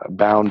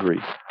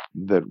boundary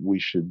that we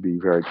should be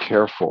very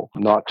careful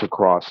not to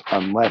cross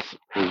unless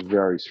there's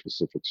very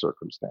specific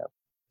circumstance.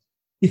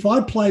 If I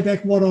play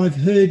back what I've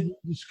heard you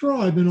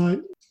describe,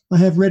 and I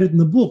have read it in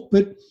the book,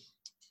 but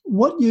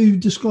what you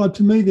described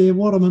to me there,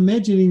 what I'm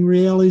imagining,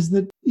 Riel, is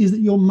that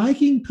you're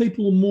making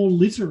people more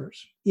literate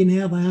in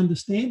how they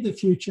understand the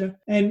future.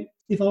 And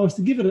if I was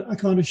to give it a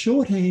kind of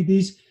shorthand,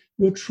 is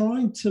you're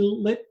trying to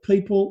let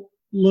people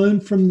learn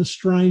from the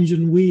strange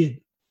and weird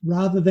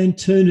rather than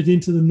turn it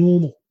into the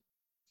normal.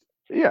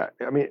 Yeah,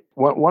 I mean,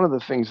 one of the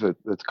things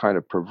that's kind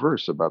of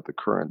perverse about the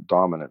current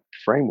dominant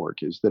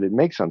framework is that it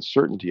makes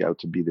uncertainty out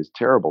to be this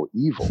terrible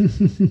evil.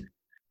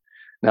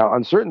 Now,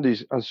 uncertainty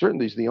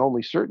is the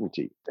only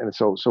certainty, and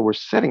so we're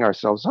setting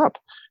ourselves up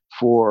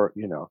for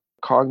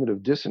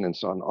cognitive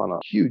dissonance on a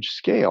huge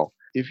scale.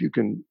 If you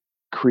can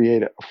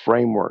create a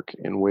framework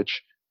in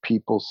which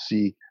people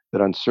see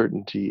that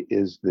uncertainty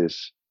is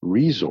this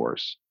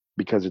resource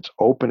because it's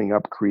opening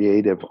up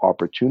creative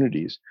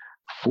opportunities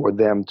for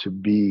them to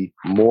be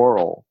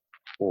moral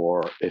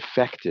or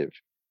effective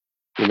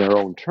in their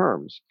own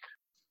terms,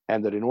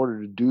 and that in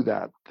order to do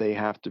that, they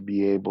have to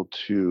be able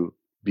to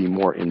be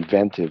more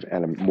inventive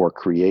and more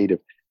creative.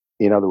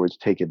 In other words,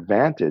 take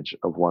advantage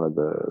of one of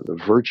the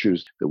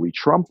virtues that we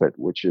trumpet,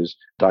 which is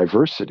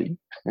diversity,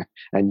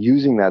 and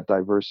using that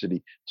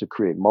diversity to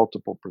create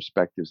multiple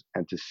perspectives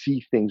and to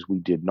see things we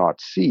did not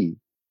see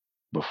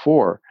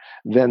before.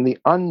 Then the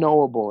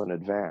unknowable in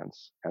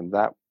advance and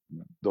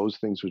those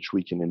things which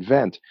we can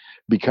invent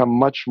become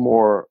much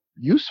more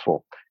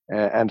useful.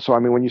 And so, I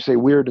mean, when you say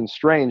weird and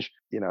strange,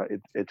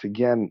 it's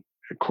again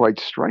quite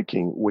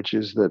striking, which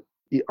is that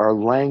our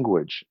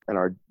language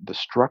and the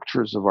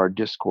structures of our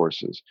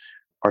discourses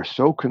are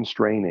so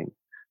constraining.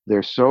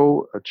 They're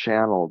so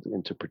channeled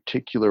into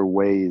particular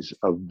ways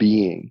of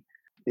being.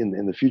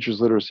 In the Futures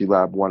Literacy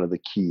Lab, one of the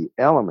key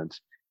elements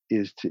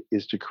is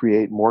to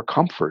create more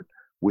comfort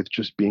with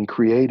just being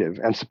creative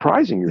and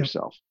surprising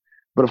yourself.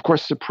 But of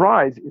course,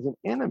 surprise is an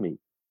enemy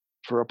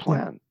for a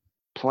plan.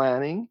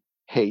 Planning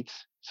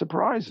hates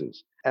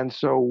surprises. And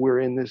so we're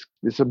in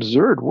this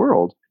absurd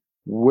world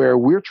where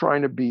we're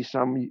trying to be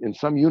in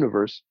some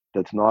universe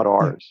that's not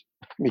ours,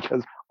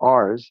 because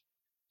ours,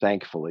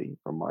 thankfully,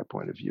 from my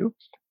point of view,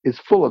 is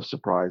full of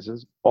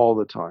surprises all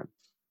the time.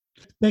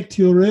 Back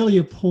to your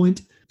earlier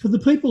point, for the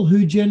people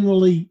who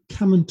generally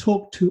come and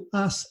talk to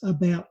us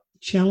about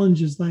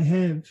challenges they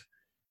have,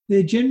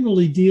 they're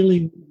generally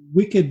dealing with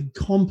wicked,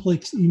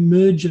 complex,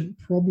 emergent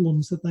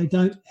problems that they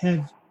don't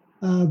have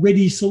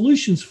ready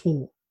solutions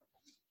for.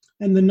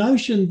 And the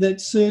notion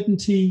that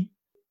certainty,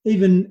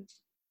 even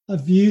a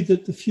view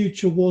that the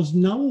future was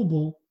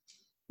knowable,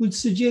 would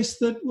suggest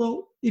that,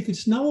 well, if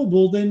it's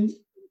knowable, then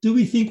do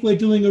we think we're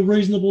doing a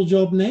reasonable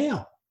job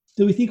now?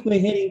 Do we think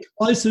we're heading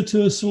closer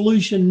to a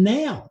solution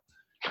now?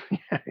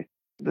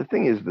 The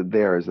thing is that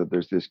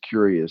there's this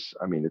curious,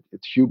 I mean,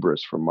 it's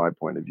hubris from my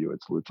point of view.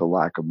 It's a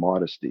lack of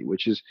modesty,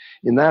 which is,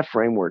 in that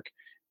framework,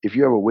 if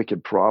you have a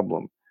wicked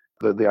problem,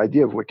 the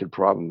idea of wicked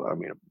problem, I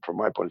mean, from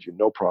my point of view,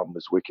 no problem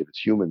is wicked.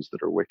 It's humans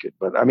that are wicked.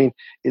 But I mean,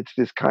 it's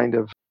this kind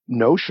of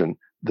notion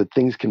that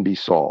things can be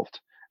solved.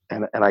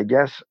 And I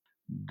guess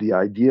the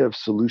idea of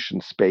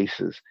solution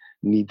spaces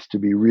needs to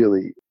be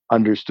really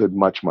understood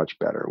much, much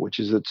better, which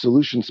is that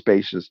solution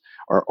spaces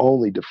are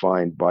only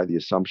defined by the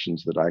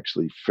assumptions that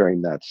actually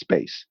frame that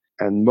space.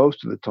 And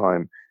most of the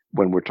time,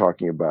 when we're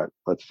talking about,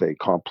 let's say,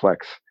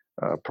 complex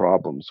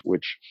problems,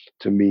 which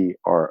to me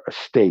are a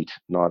state,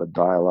 not a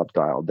dial up,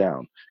 dial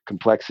down.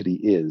 Complexity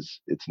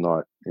it's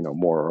not,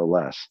 more or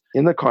less.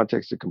 In the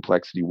context of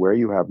complexity, where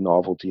you have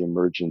novelty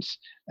emergence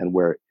and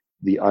where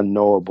the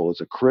unknowable is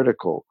a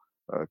critical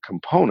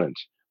component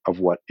of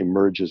what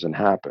emerges and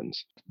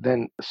happens,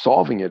 then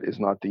solving it is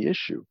not the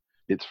issue.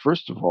 It's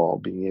first of all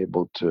being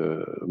able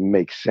to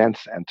make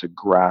sense and to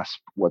grasp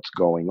what's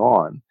going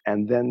on,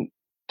 and then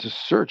to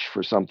search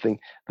for something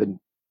that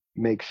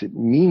makes it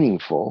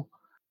meaningful,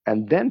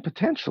 and then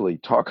potentially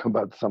talk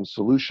about some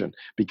solution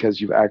because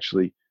you've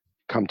actually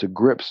come to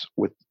grips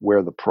with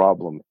where the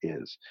problem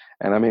is.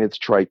 And I mean, it's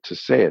trite to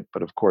say it,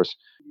 but of course,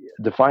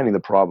 defining the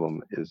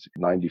problem is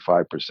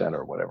 95%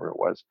 or whatever it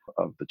was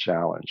of the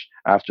challenge.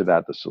 After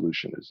that, the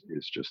solution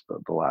is just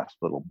the last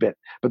little bit.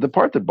 But the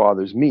part that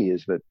bothers me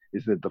is that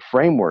the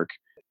framework,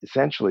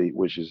 essentially,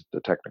 which is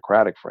the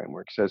technocratic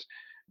framework, says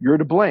you're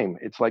to blame.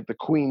 It's like the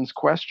Queen's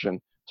question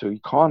to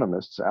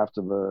economists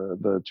after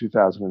the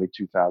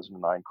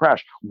 2008-2009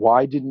 crash.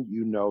 Why didn't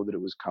you know that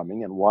it was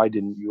coming, and why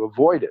didn't you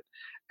avoid it?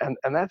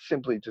 And that's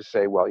simply to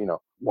say, well,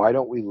 why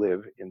don't we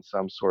live in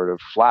some sort of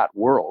flat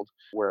world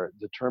where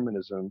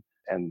determinism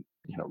and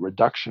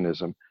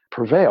reductionism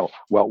prevail?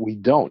 Well, we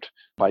don't.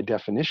 By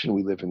definition,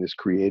 we live in this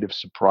creative,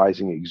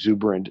 surprising,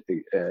 exuberant,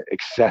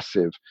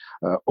 excessive,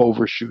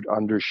 overshoot,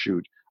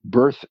 undershoot,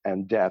 birth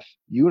and death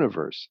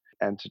universe.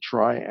 And to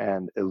try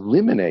and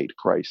eliminate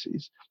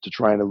crises, to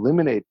try and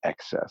eliminate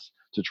excess,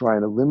 to try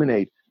and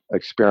eliminate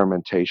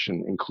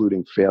experimentation,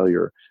 including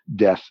failure,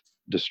 death,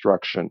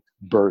 destruction,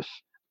 birth,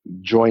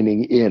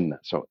 joining in,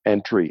 so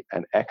entry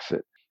and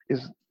exit,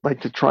 is like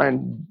to try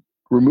and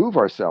remove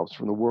ourselves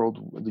from the world,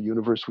 the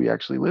universe we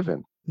actually live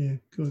in. Yeah,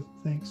 good.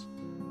 Thanks.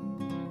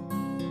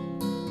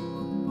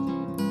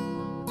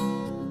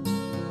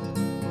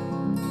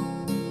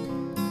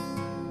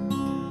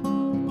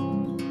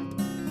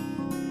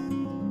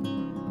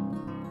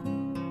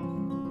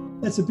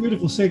 That's a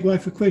beautiful segue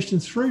for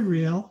question 3,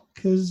 Riel,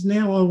 because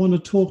now I want to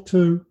talk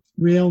to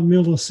Riel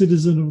Miller,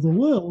 citizen of the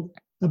world,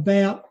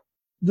 about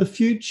the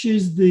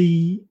futures,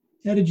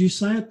 how did you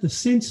say it? The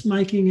sense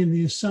making and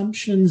the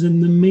assumptions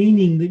and the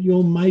meaning that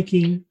you're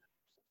making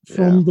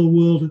from the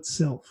world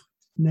itself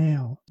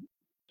now.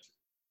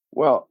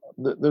 Well,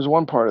 there's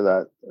one part of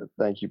that.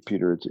 Thank you,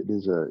 Peter. It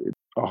is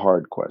a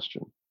hard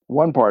question.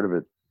 One part of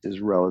it is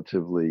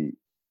relatively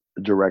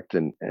direct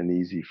and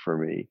easy for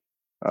me,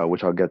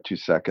 which I'll get to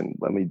second.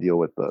 Let me deal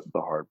with the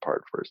hard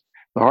part first.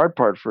 The hard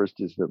part first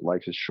is that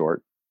life is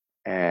short,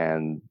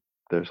 and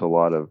there's a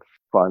lot of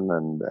fun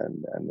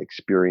and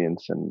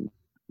experience and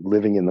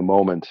living in the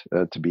moment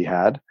to be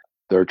had.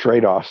 There are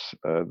trade-offs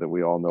that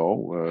we all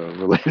know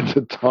related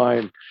to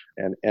time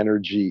and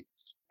energy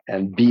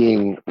and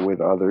being with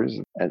others,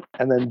 and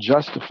then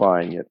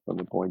justifying it from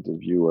the point of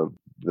view of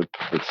the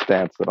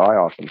stance that I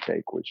often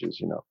take, which is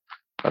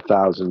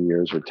 1,000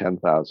 years or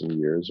 10,000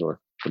 years, or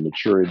the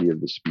maturity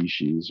of the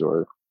species,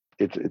 or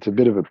it's a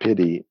bit of a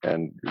pity,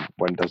 and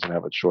one doesn't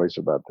have a choice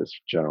about this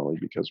generally,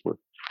 because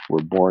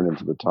we're born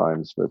into the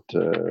times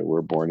that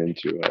we're born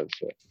into,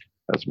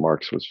 as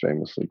Marx was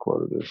famously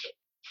quoted as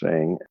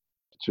saying.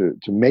 To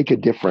make a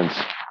difference,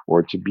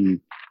 or to be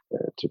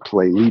to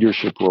play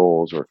leadership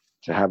roles, or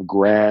to have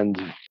grand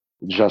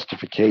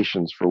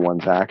justifications for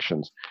one's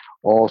actions,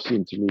 all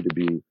seem to me to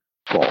be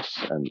false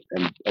and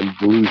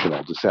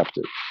delusional,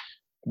 deceptive.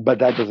 But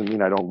that doesn't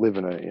mean I don't live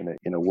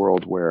in a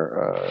world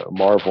where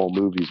Marvel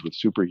movies with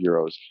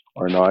superheroes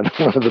are not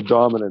one of the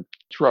dominant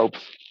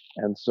tropes.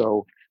 And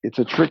so it's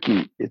a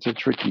tricky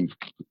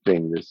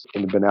thing. This,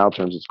 in the banal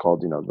terms, it's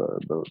called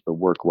the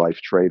work-life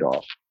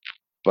trade-off.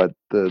 But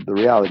the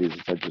reality is,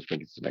 I just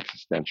think it's an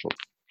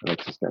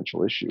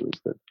existential issue,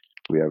 is that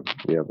we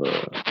have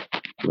a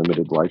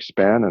limited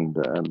lifespan,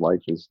 and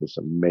life is this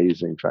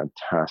amazing,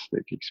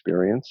 fantastic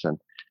experience,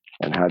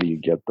 and how do you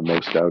get the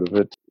most out of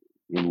it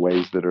in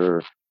ways that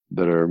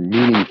are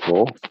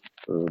meaningful,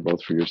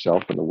 both for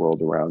yourself and the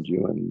world around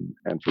you,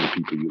 and for the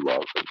people you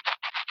love and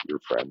your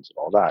friends and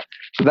all that.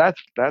 So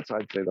that's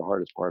I'd say the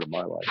hardest part of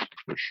my life,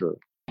 for sure.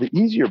 The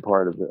easier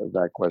part of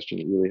that question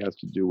really has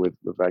to do with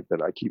the fact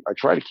that I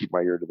try to keep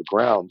my ear to the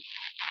ground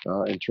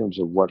in terms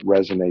of what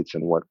resonates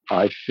and where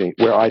I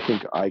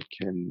think I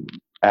can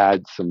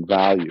add some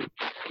value.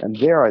 And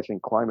there, I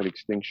think climate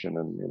extinction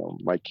and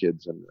my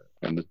kids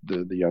and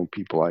the young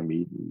people I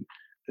meet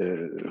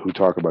who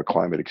talk about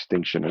climate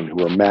extinction and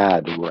who are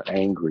mad, who are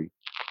angry,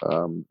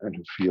 and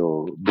who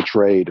feel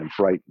betrayed and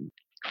frightened.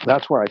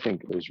 That's where I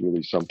think there's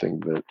really something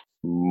that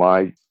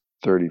my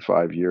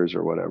 35 years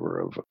or whatever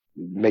of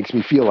makes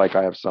me feel like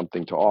I have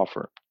something to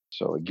offer.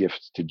 So a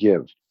gift to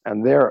give.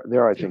 And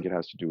there I think it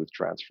has to do with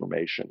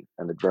transformation.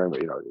 And it very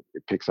much,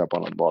 it picks up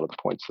on a lot of the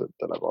points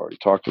that I've already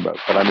talked about.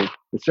 But I mean,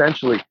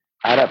 essentially,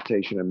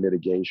 adaptation and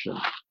mitigation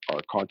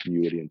are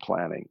continuity and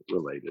planning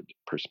related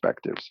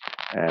perspectives,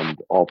 and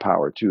all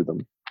power to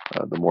them.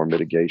 The more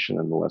mitigation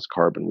and the less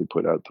carbon we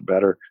put out, the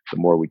better. The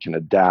more we can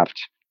adapt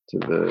to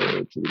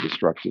the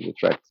destructive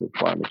effects of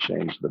climate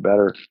change, the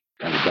better,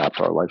 and adapt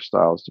our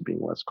lifestyles to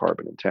being less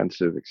carbon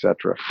intensive,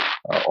 etc.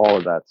 All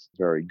of that's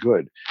very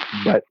good.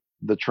 But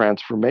the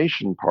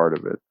transformation part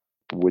of it,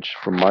 which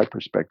from my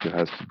perspective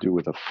has to do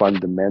with a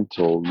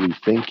fundamental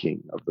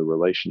rethinking of the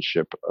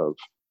relationship of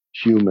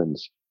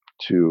humans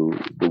to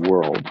the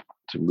world,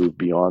 to move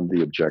beyond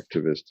the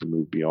objectivist, to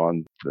move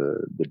beyond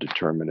the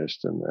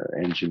determinist and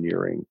the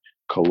engineering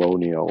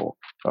colonial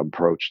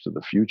approach to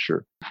the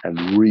future,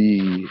 and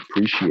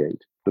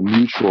re-appreciate the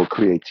mutual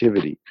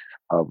creativity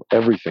of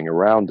everything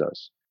around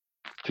us.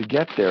 to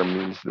get there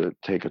means to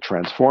take a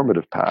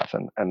transformative path.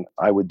 And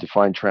I would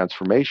define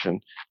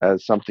transformation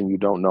as something you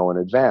don't know in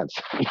advance.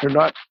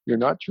 You're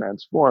not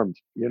transformed.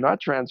 You're not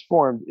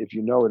transformed if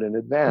you know it in Yeah.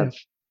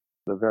 advance.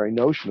 The very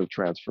notion of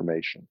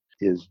transformation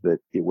is that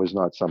it was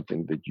not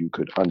something that you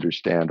could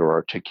understand or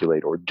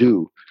articulate or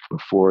do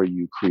before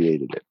you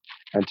created it.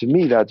 And to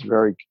me, that's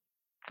very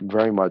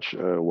much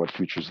what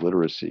futures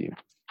literacy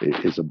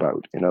is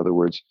about. In other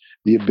words,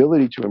 the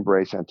ability to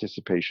embrace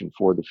anticipation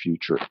for the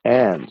future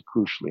and,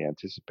 crucially,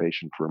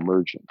 anticipation for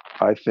emergence,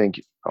 I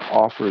think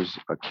offers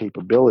a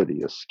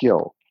capability, a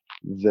skill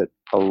that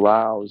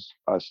allows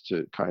us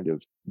to kind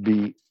of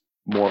be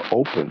more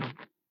open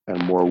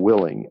and more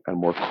willing and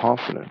more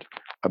confident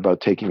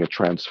about taking a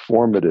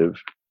transformative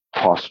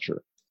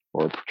posture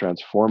or a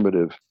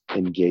transformative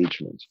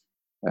engagement.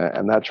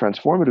 And that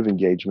transformative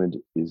engagement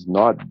is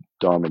not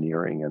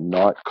domineering and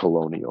not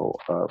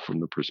colonial from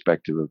the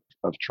perspective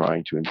of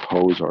trying to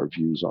impose our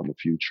views on the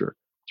future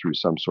through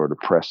some sort of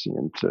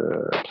prescient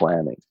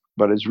planning,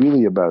 but is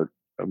really about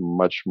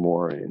much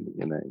more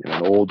in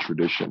an old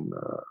tradition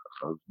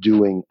of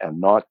doing and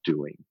not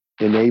doing,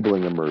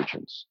 enabling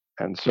emergence.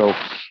 And so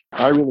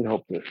I really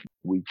hope that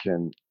we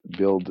can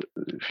build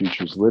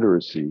futures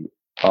literacy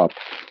up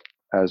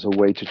as a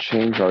way to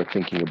change our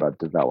thinking about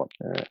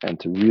development and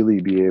to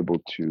really be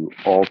able to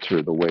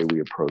alter the way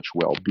we approach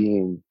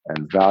well-being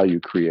and value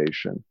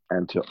creation,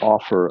 and to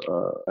offer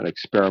an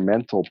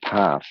experimental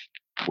path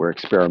where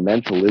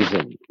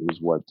experimentalism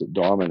is what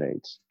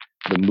dominates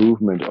the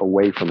movement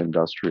away from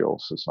industrial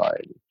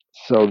society.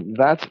 So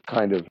that's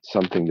kind of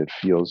something that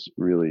feels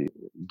really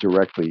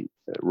directly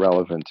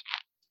relevant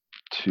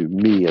to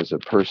me as a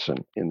person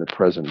in the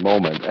present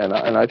moment. And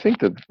I think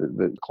that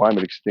the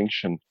climate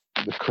extinction,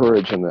 the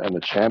courage and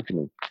the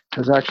championing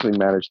has actually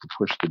managed to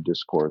push the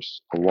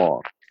discourse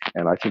along.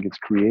 And I think it's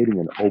creating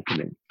an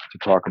opening to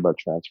talk about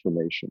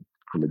transformation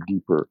from a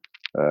deeper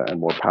and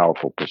more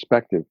powerful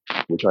perspective,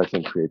 which I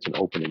think creates an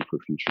opening for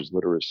futures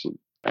literacy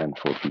and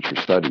for future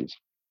studies.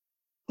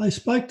 I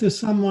spoke to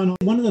someone.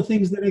 One of the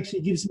things that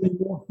actually gives me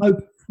more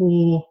hope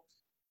for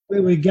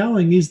where we're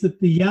going is that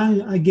the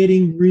young are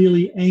getting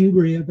really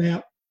angry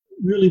about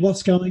really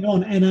what's going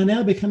on and are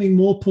now becoming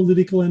more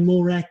political and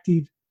more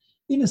active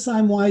in the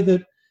same way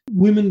that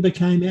women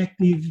became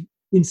active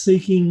in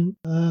seeking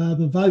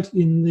the vote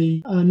in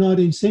the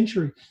 19th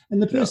century.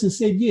 And the person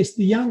said, yes,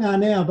 the young are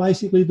now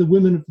basically the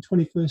women of the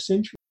 21st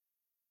century.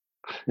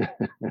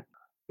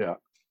 Yeah.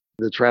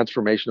 The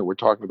transformation that we're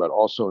talking about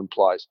also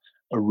implies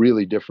a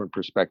really different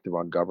perspective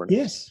on governance.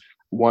 Yes.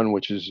 One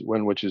which is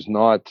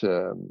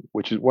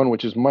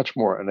much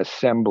more an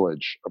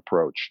assemblage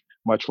approach,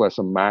 much less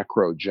a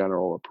macro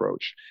general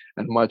approach,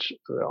 and much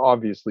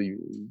obviously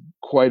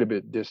quite a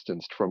bit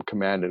distanced from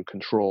command and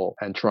control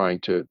and trying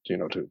to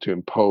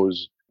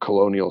impose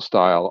colonial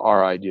style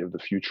our idea of the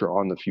future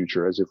on the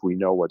future, as if we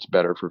know what's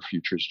better for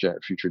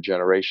future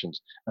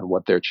generations and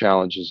what their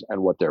challenges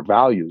and what their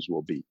values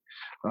will be.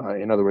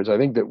 In other words, I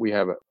think that we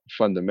have a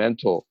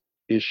fundamental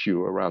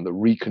issue around the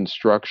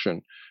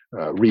reconstruction,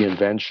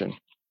 reinvention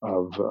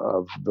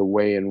of the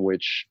way in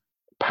which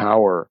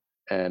power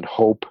and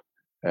hope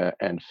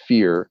and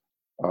fear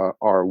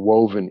are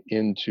woven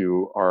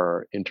into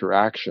our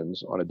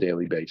interactions on a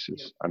daily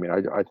basis. I mean,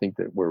 I think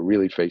that we're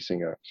really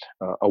facing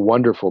a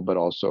wonderful, but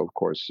also, of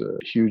course,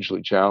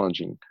 hugely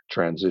challenging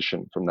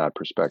transition from that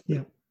perspective.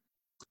 Yeah.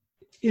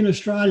 In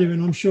Australia,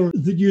 and I'm sure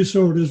that you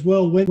saw it as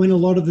well, when a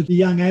lot of the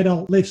young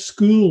adults left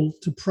school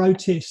to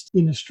protest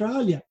in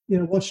Australia,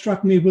 what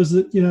struck me was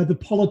that, the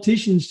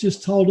politicians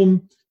just told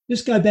them,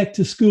 just go back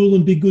to school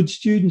and be good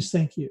students,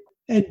 thank you.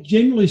 And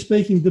generally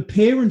speaking, the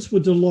parents were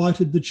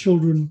delighted the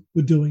children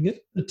were doing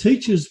it. The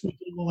teachers were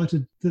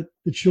delighted that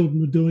the children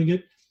were doing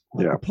it.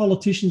 But the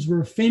politicians were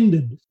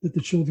offended that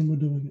the children were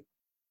doing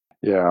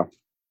it. Yeah.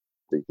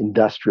 The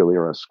industrial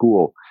era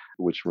school,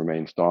 which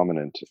remains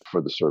dominant for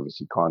the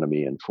service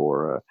economy and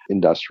for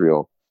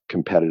industrial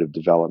competitive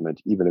development,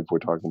 even if we're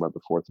talking about the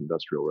fourth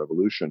industrial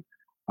revolution,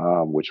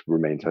 which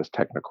remains as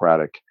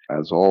technocratic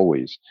as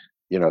always.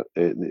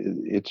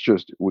 It's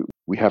just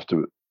we have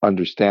to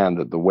understand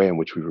that the way in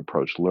which we've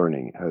approached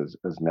learning has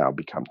now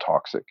become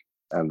toxic,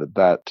 and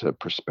that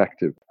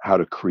perspective, how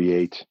to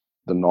create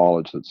the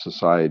knowledge that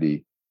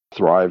society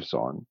thrives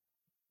on,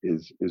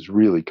 is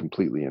really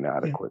completely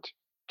inadequate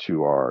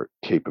to our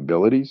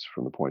capabilities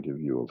from the point of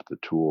view of the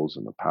tools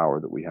and the power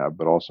that we have,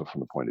 but also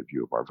from the point of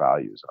view of our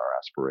values and our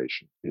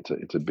aspiration.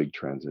 It's a big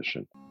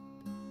transition.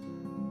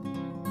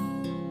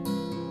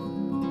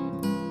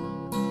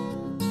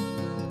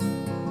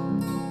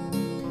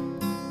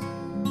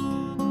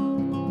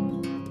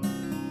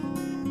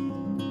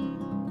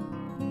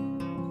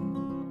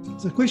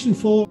 So question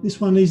 4, this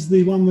one is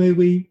the one where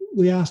we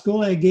ask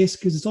all our guests,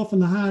 because it's often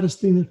the hardest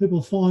thing that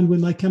people find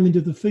when they come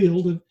into the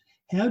field, of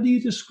how do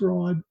you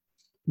describe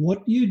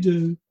what you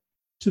do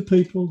to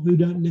people who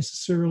don't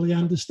necessarily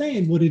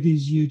understand what it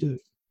is you do?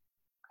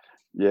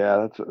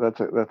 Yeah,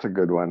 that's a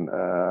good one.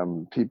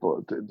 When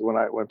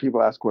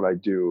people ask what I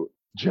do,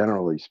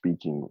 generally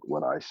speaking,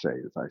 what I say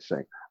is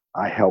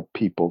I help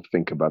people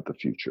think about the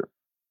future.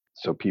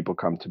 So people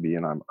come to me,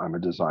 and I'm a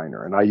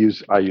designer, and I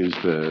use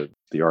the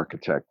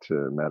architect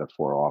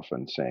metaphor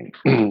often, saying,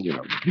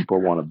 people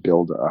want to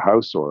build a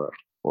house or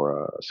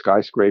a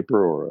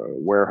skyscraper or a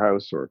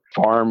warehouse or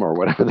farm or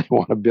whatever they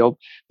want to build.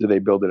 Do they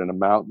build it in a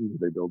mountain? Do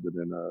they build it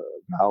in a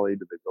valley?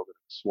 Do they build it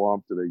in a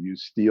swamp? Do they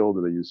use steel?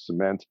 Do they use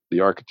cement?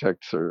 The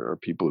architects are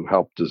people who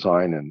help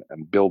design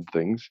and build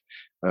things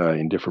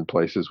in different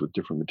places with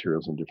different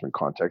materials and different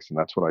contexts. And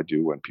that's what I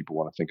do when people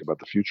want to think about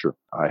the future.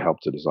 I help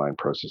to design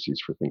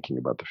processes for thinking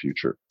about the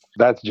future.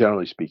 That's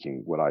generally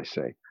speaking what I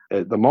say.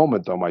 At the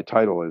moment, though, my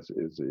title is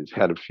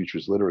head of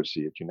futures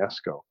literacy at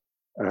UNESCO.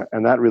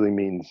 And that really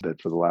means that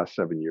for the last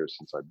 7 years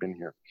since I've been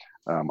here,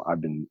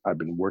 I've been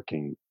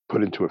working,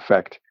 put into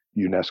effect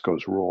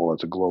UNESCO's role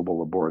as a global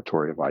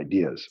laboratory of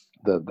ideas.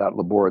 That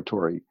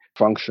laboratory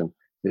function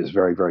is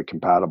very, very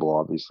compatible,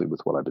 obviously, with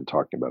what I've been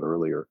talking about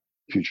earlier.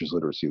 Futures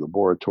literacy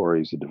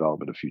laboratories, the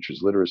development of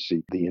futures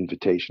literacy, the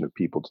invitation of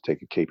people to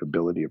take a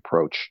capability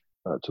approach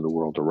to the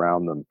world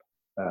around them.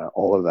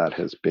 All of that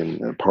has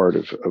been a part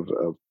of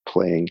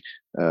playing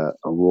a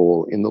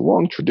role in the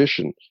long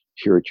tradition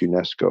here at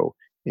UNESCO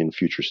in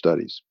future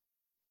studies.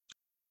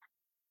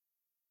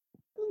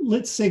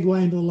 Let's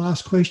segue into the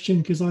last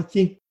question, because I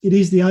think it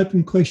is the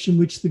open question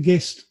which the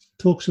guest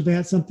talks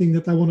about something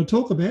that they want to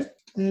talk about.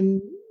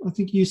 And I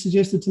think you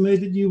suggested to me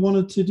that you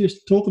wanted to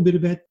just talk a bit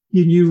about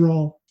your new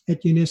role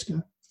at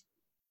UNESCO.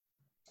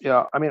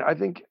 Yeah, I mean, I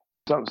think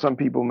some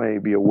people may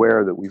be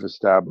aware that we've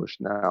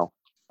established now,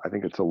 I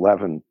think it's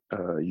 11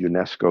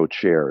 UNESCO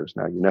chairs.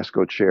 Now,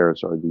 UNESCO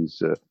chairs are these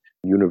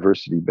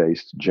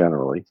university-based,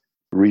 generally,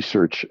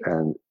 research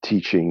and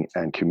teaching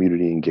and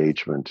community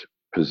engagement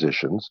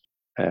positions.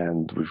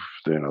 And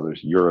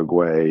there's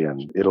Uruguay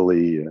and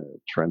Italy,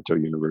 Trento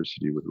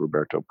University with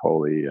Roberto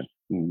Poli, and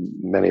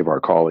many of our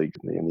colleagues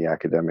in the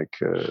academic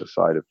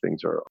side of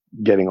things are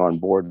getting on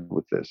board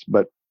with this.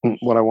 But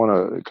what I want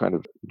to kind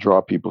of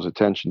draw people's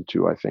attention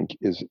to, I think,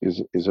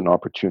 is an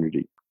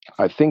opportunity.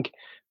 I think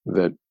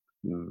that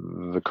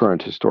the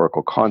current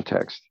historical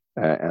context,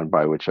 and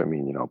by which I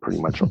mean,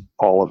 pretty much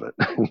all of it,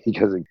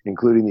 because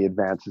including the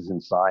advances in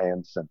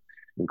science and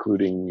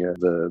including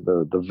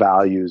the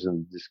values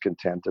and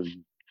discontent of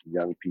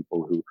young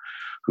people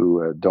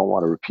who don't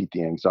want to repeat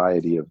the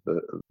anxiety of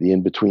the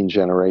in-between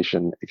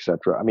generation,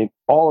 etc. I mean,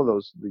 all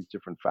of these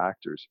different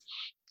factors,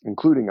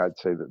 including, I'd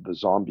say, the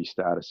zombie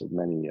status of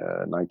many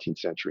 19th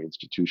century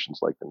institutions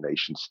like the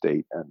nation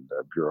state and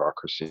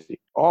bureaucracy.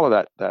 All of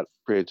that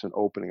creates an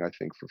opening, I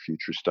think, for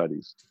future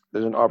studies.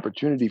 There's an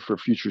opportunity for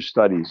future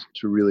studies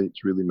to really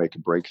make a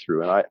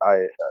breakthrough. And I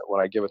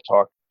when I give a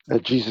talk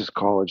at Jesus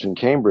College in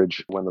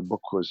Cambridge, when the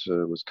book was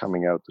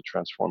coming out, The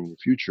Transforming the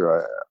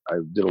Future,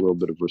 I did a little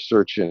bit of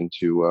research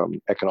into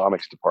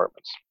economics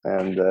departments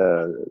and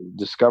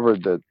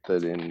discovered that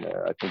in,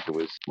 I think it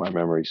was, my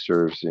memory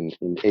serves, in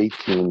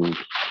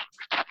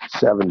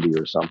 1870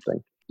 or something,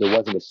 there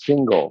wasn't a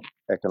single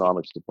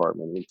economics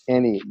department in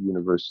any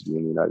university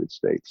in the United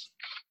States.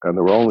 And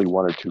there were only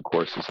one or two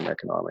courses in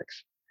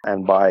economics.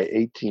 And by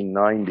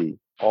 1890,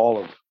 all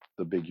of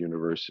the big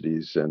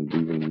universities and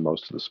even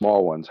most of the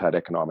small ones had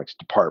economics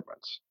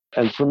departments.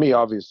 And for me,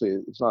 obviously,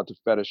 it's not to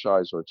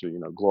fetishize or to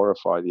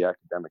glorify the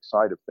academic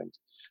side of things,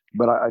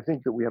 but I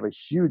think that we have a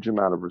huge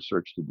amount of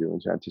research to do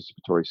into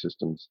anticipatory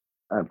systems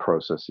and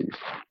processes,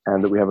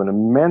 and that we have an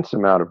immense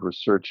amount of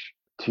research,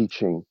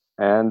 teaching,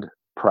 and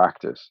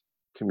practice,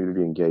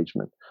 community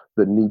engagement,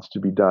 that needs to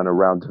be done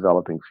around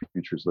developing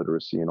futures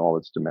literacy in all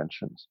its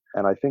dimensions.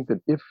 And I think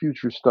that if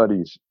future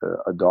studies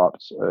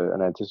adopts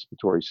an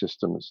anticipatory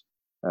systems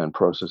and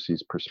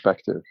processes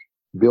perspective,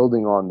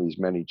 building on these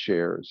many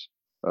chairs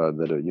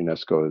that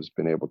UNESCO has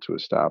been able to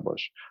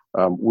establish,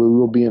 we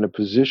will be in a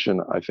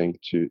position, I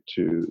think, to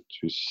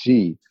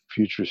see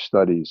future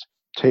studies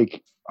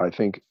take, I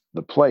think,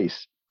 the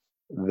place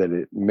that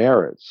it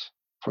merits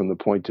from the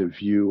point of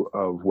view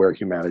of where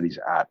humanity's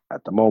at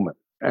the moment.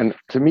 And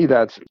to me,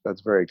 that's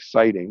very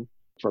exciting.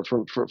 For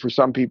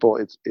some people,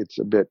 it's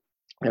a bit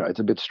it's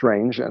a bit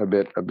strange and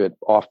a bit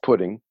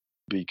off-putting,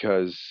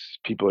 because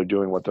people are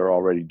doing what they're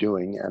already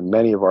doing, and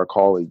many of our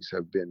colleagues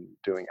have been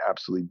doing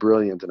absolutely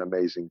brilliant and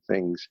amazing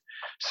things,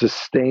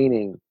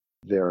 sustaining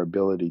their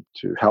ability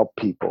to help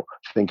people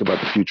think about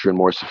the future in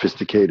more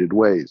sophisticated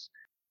ways.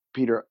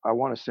 Peter, I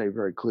want to say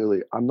very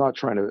clearly, I'm not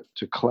trying to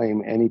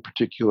claim any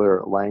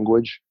particular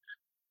language,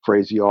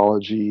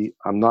 phraseology.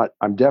 I'm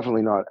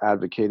definitely not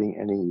advocating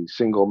any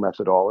single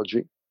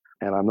methodology,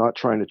 and I'm not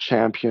trying to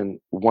champion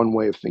one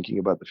way of thinking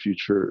about the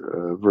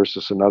future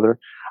versus another.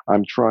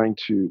 I'm trying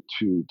to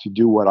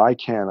do what I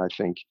can, I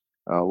think,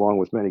 along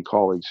with many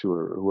colleagues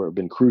who have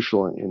been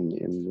crucial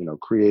in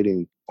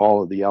creating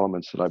all of the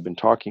elements that I've been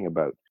talking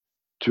about,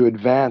 to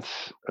advance,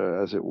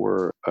 as it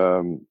were,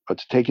 to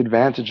take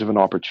advantage of an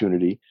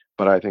opportunity,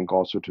 but I think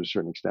also to a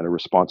certain extent a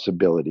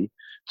responsibility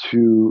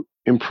to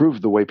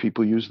improve the way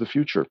people use the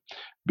future.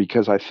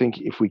 Because I think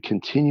if we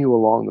continue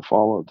along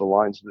the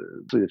lines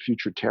that the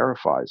future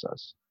terrifies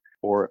us,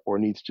 or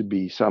needs to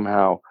be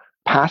somehow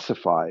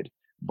pacified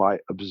by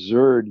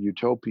absurd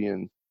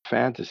utopian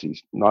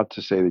fantasies. Not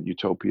to say that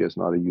utopia is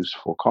not a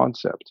useful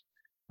concept,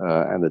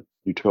 and that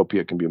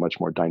utopia can be a much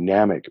more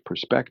dynamic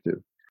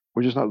perspective.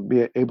 We're just not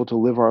be able to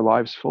live our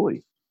lives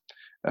fully,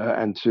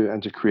 and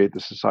to create the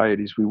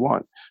societies we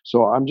want.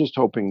 So I'm just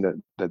hoping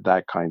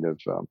that kind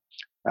of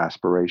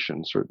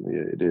aspiration, certainly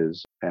it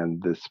is,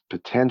 and this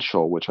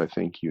potential, which I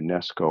think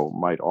UNESCO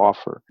might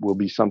offer, will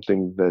be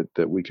something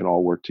that we can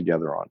all work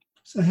together on.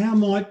 So how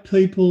might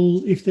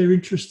people, if they're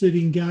interested,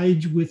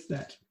 engage with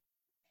that?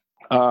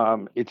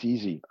 It's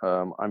easy.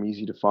 I'm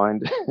easy to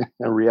find.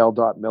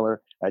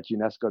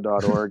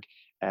 riel.miller@unesco.org.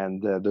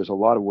 And there's a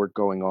lot of work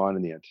going on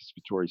in the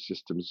anticipatory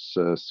systems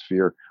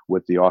sphere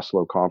with the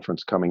Oslo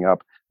conference coming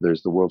up.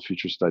 There's the World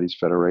Future Studies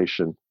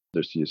Federation.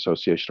 There's the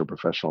Association of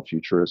Professional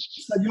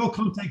Futurists. So your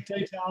contact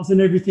details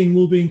and everything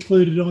will be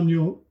included on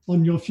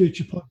your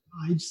Future Pod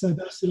page. So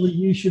basically,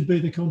 you should be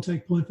the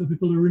contact point for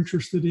people who are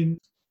interested in.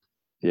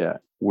 Yeah,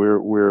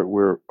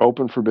 we're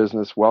open for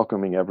business,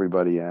 welcoming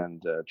everybody,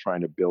 and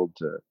trying to build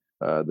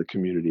the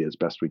community as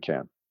best we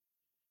can.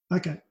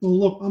 Okay. Well,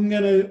 look, I'm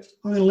gonna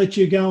let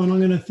you go, and I'm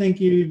gonna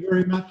thank you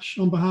very much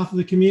on behalf of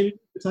the community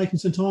for taking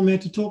some time out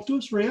to talk to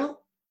us,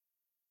 Riel.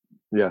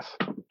 Yes,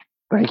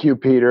 thank you,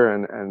 Peter,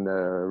 and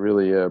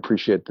really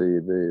appreciate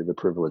the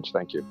privilege.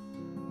 Thank you.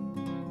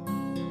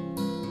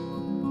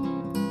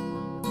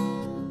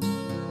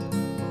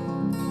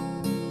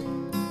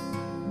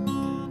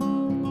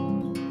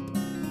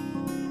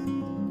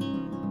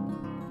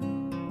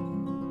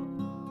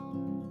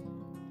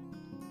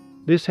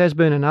 This has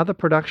been another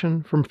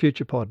production from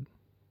FuturePod.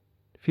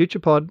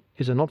 FuturePod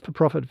is a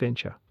not-for-profit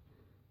venture.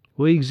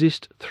 We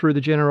exist through the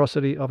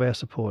generosity of our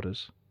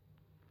supporters.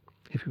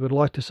 If you would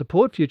like to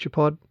support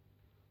FuturePod,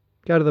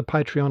 go to the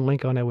Patreon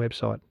link on our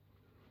website.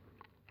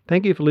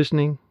 Thank you for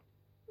listening.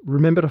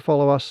 Remember to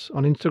follow us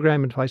on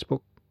Instagram and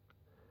Facebook.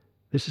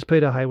 This is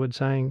Peter Hayward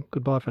saying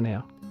goodbye for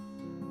now.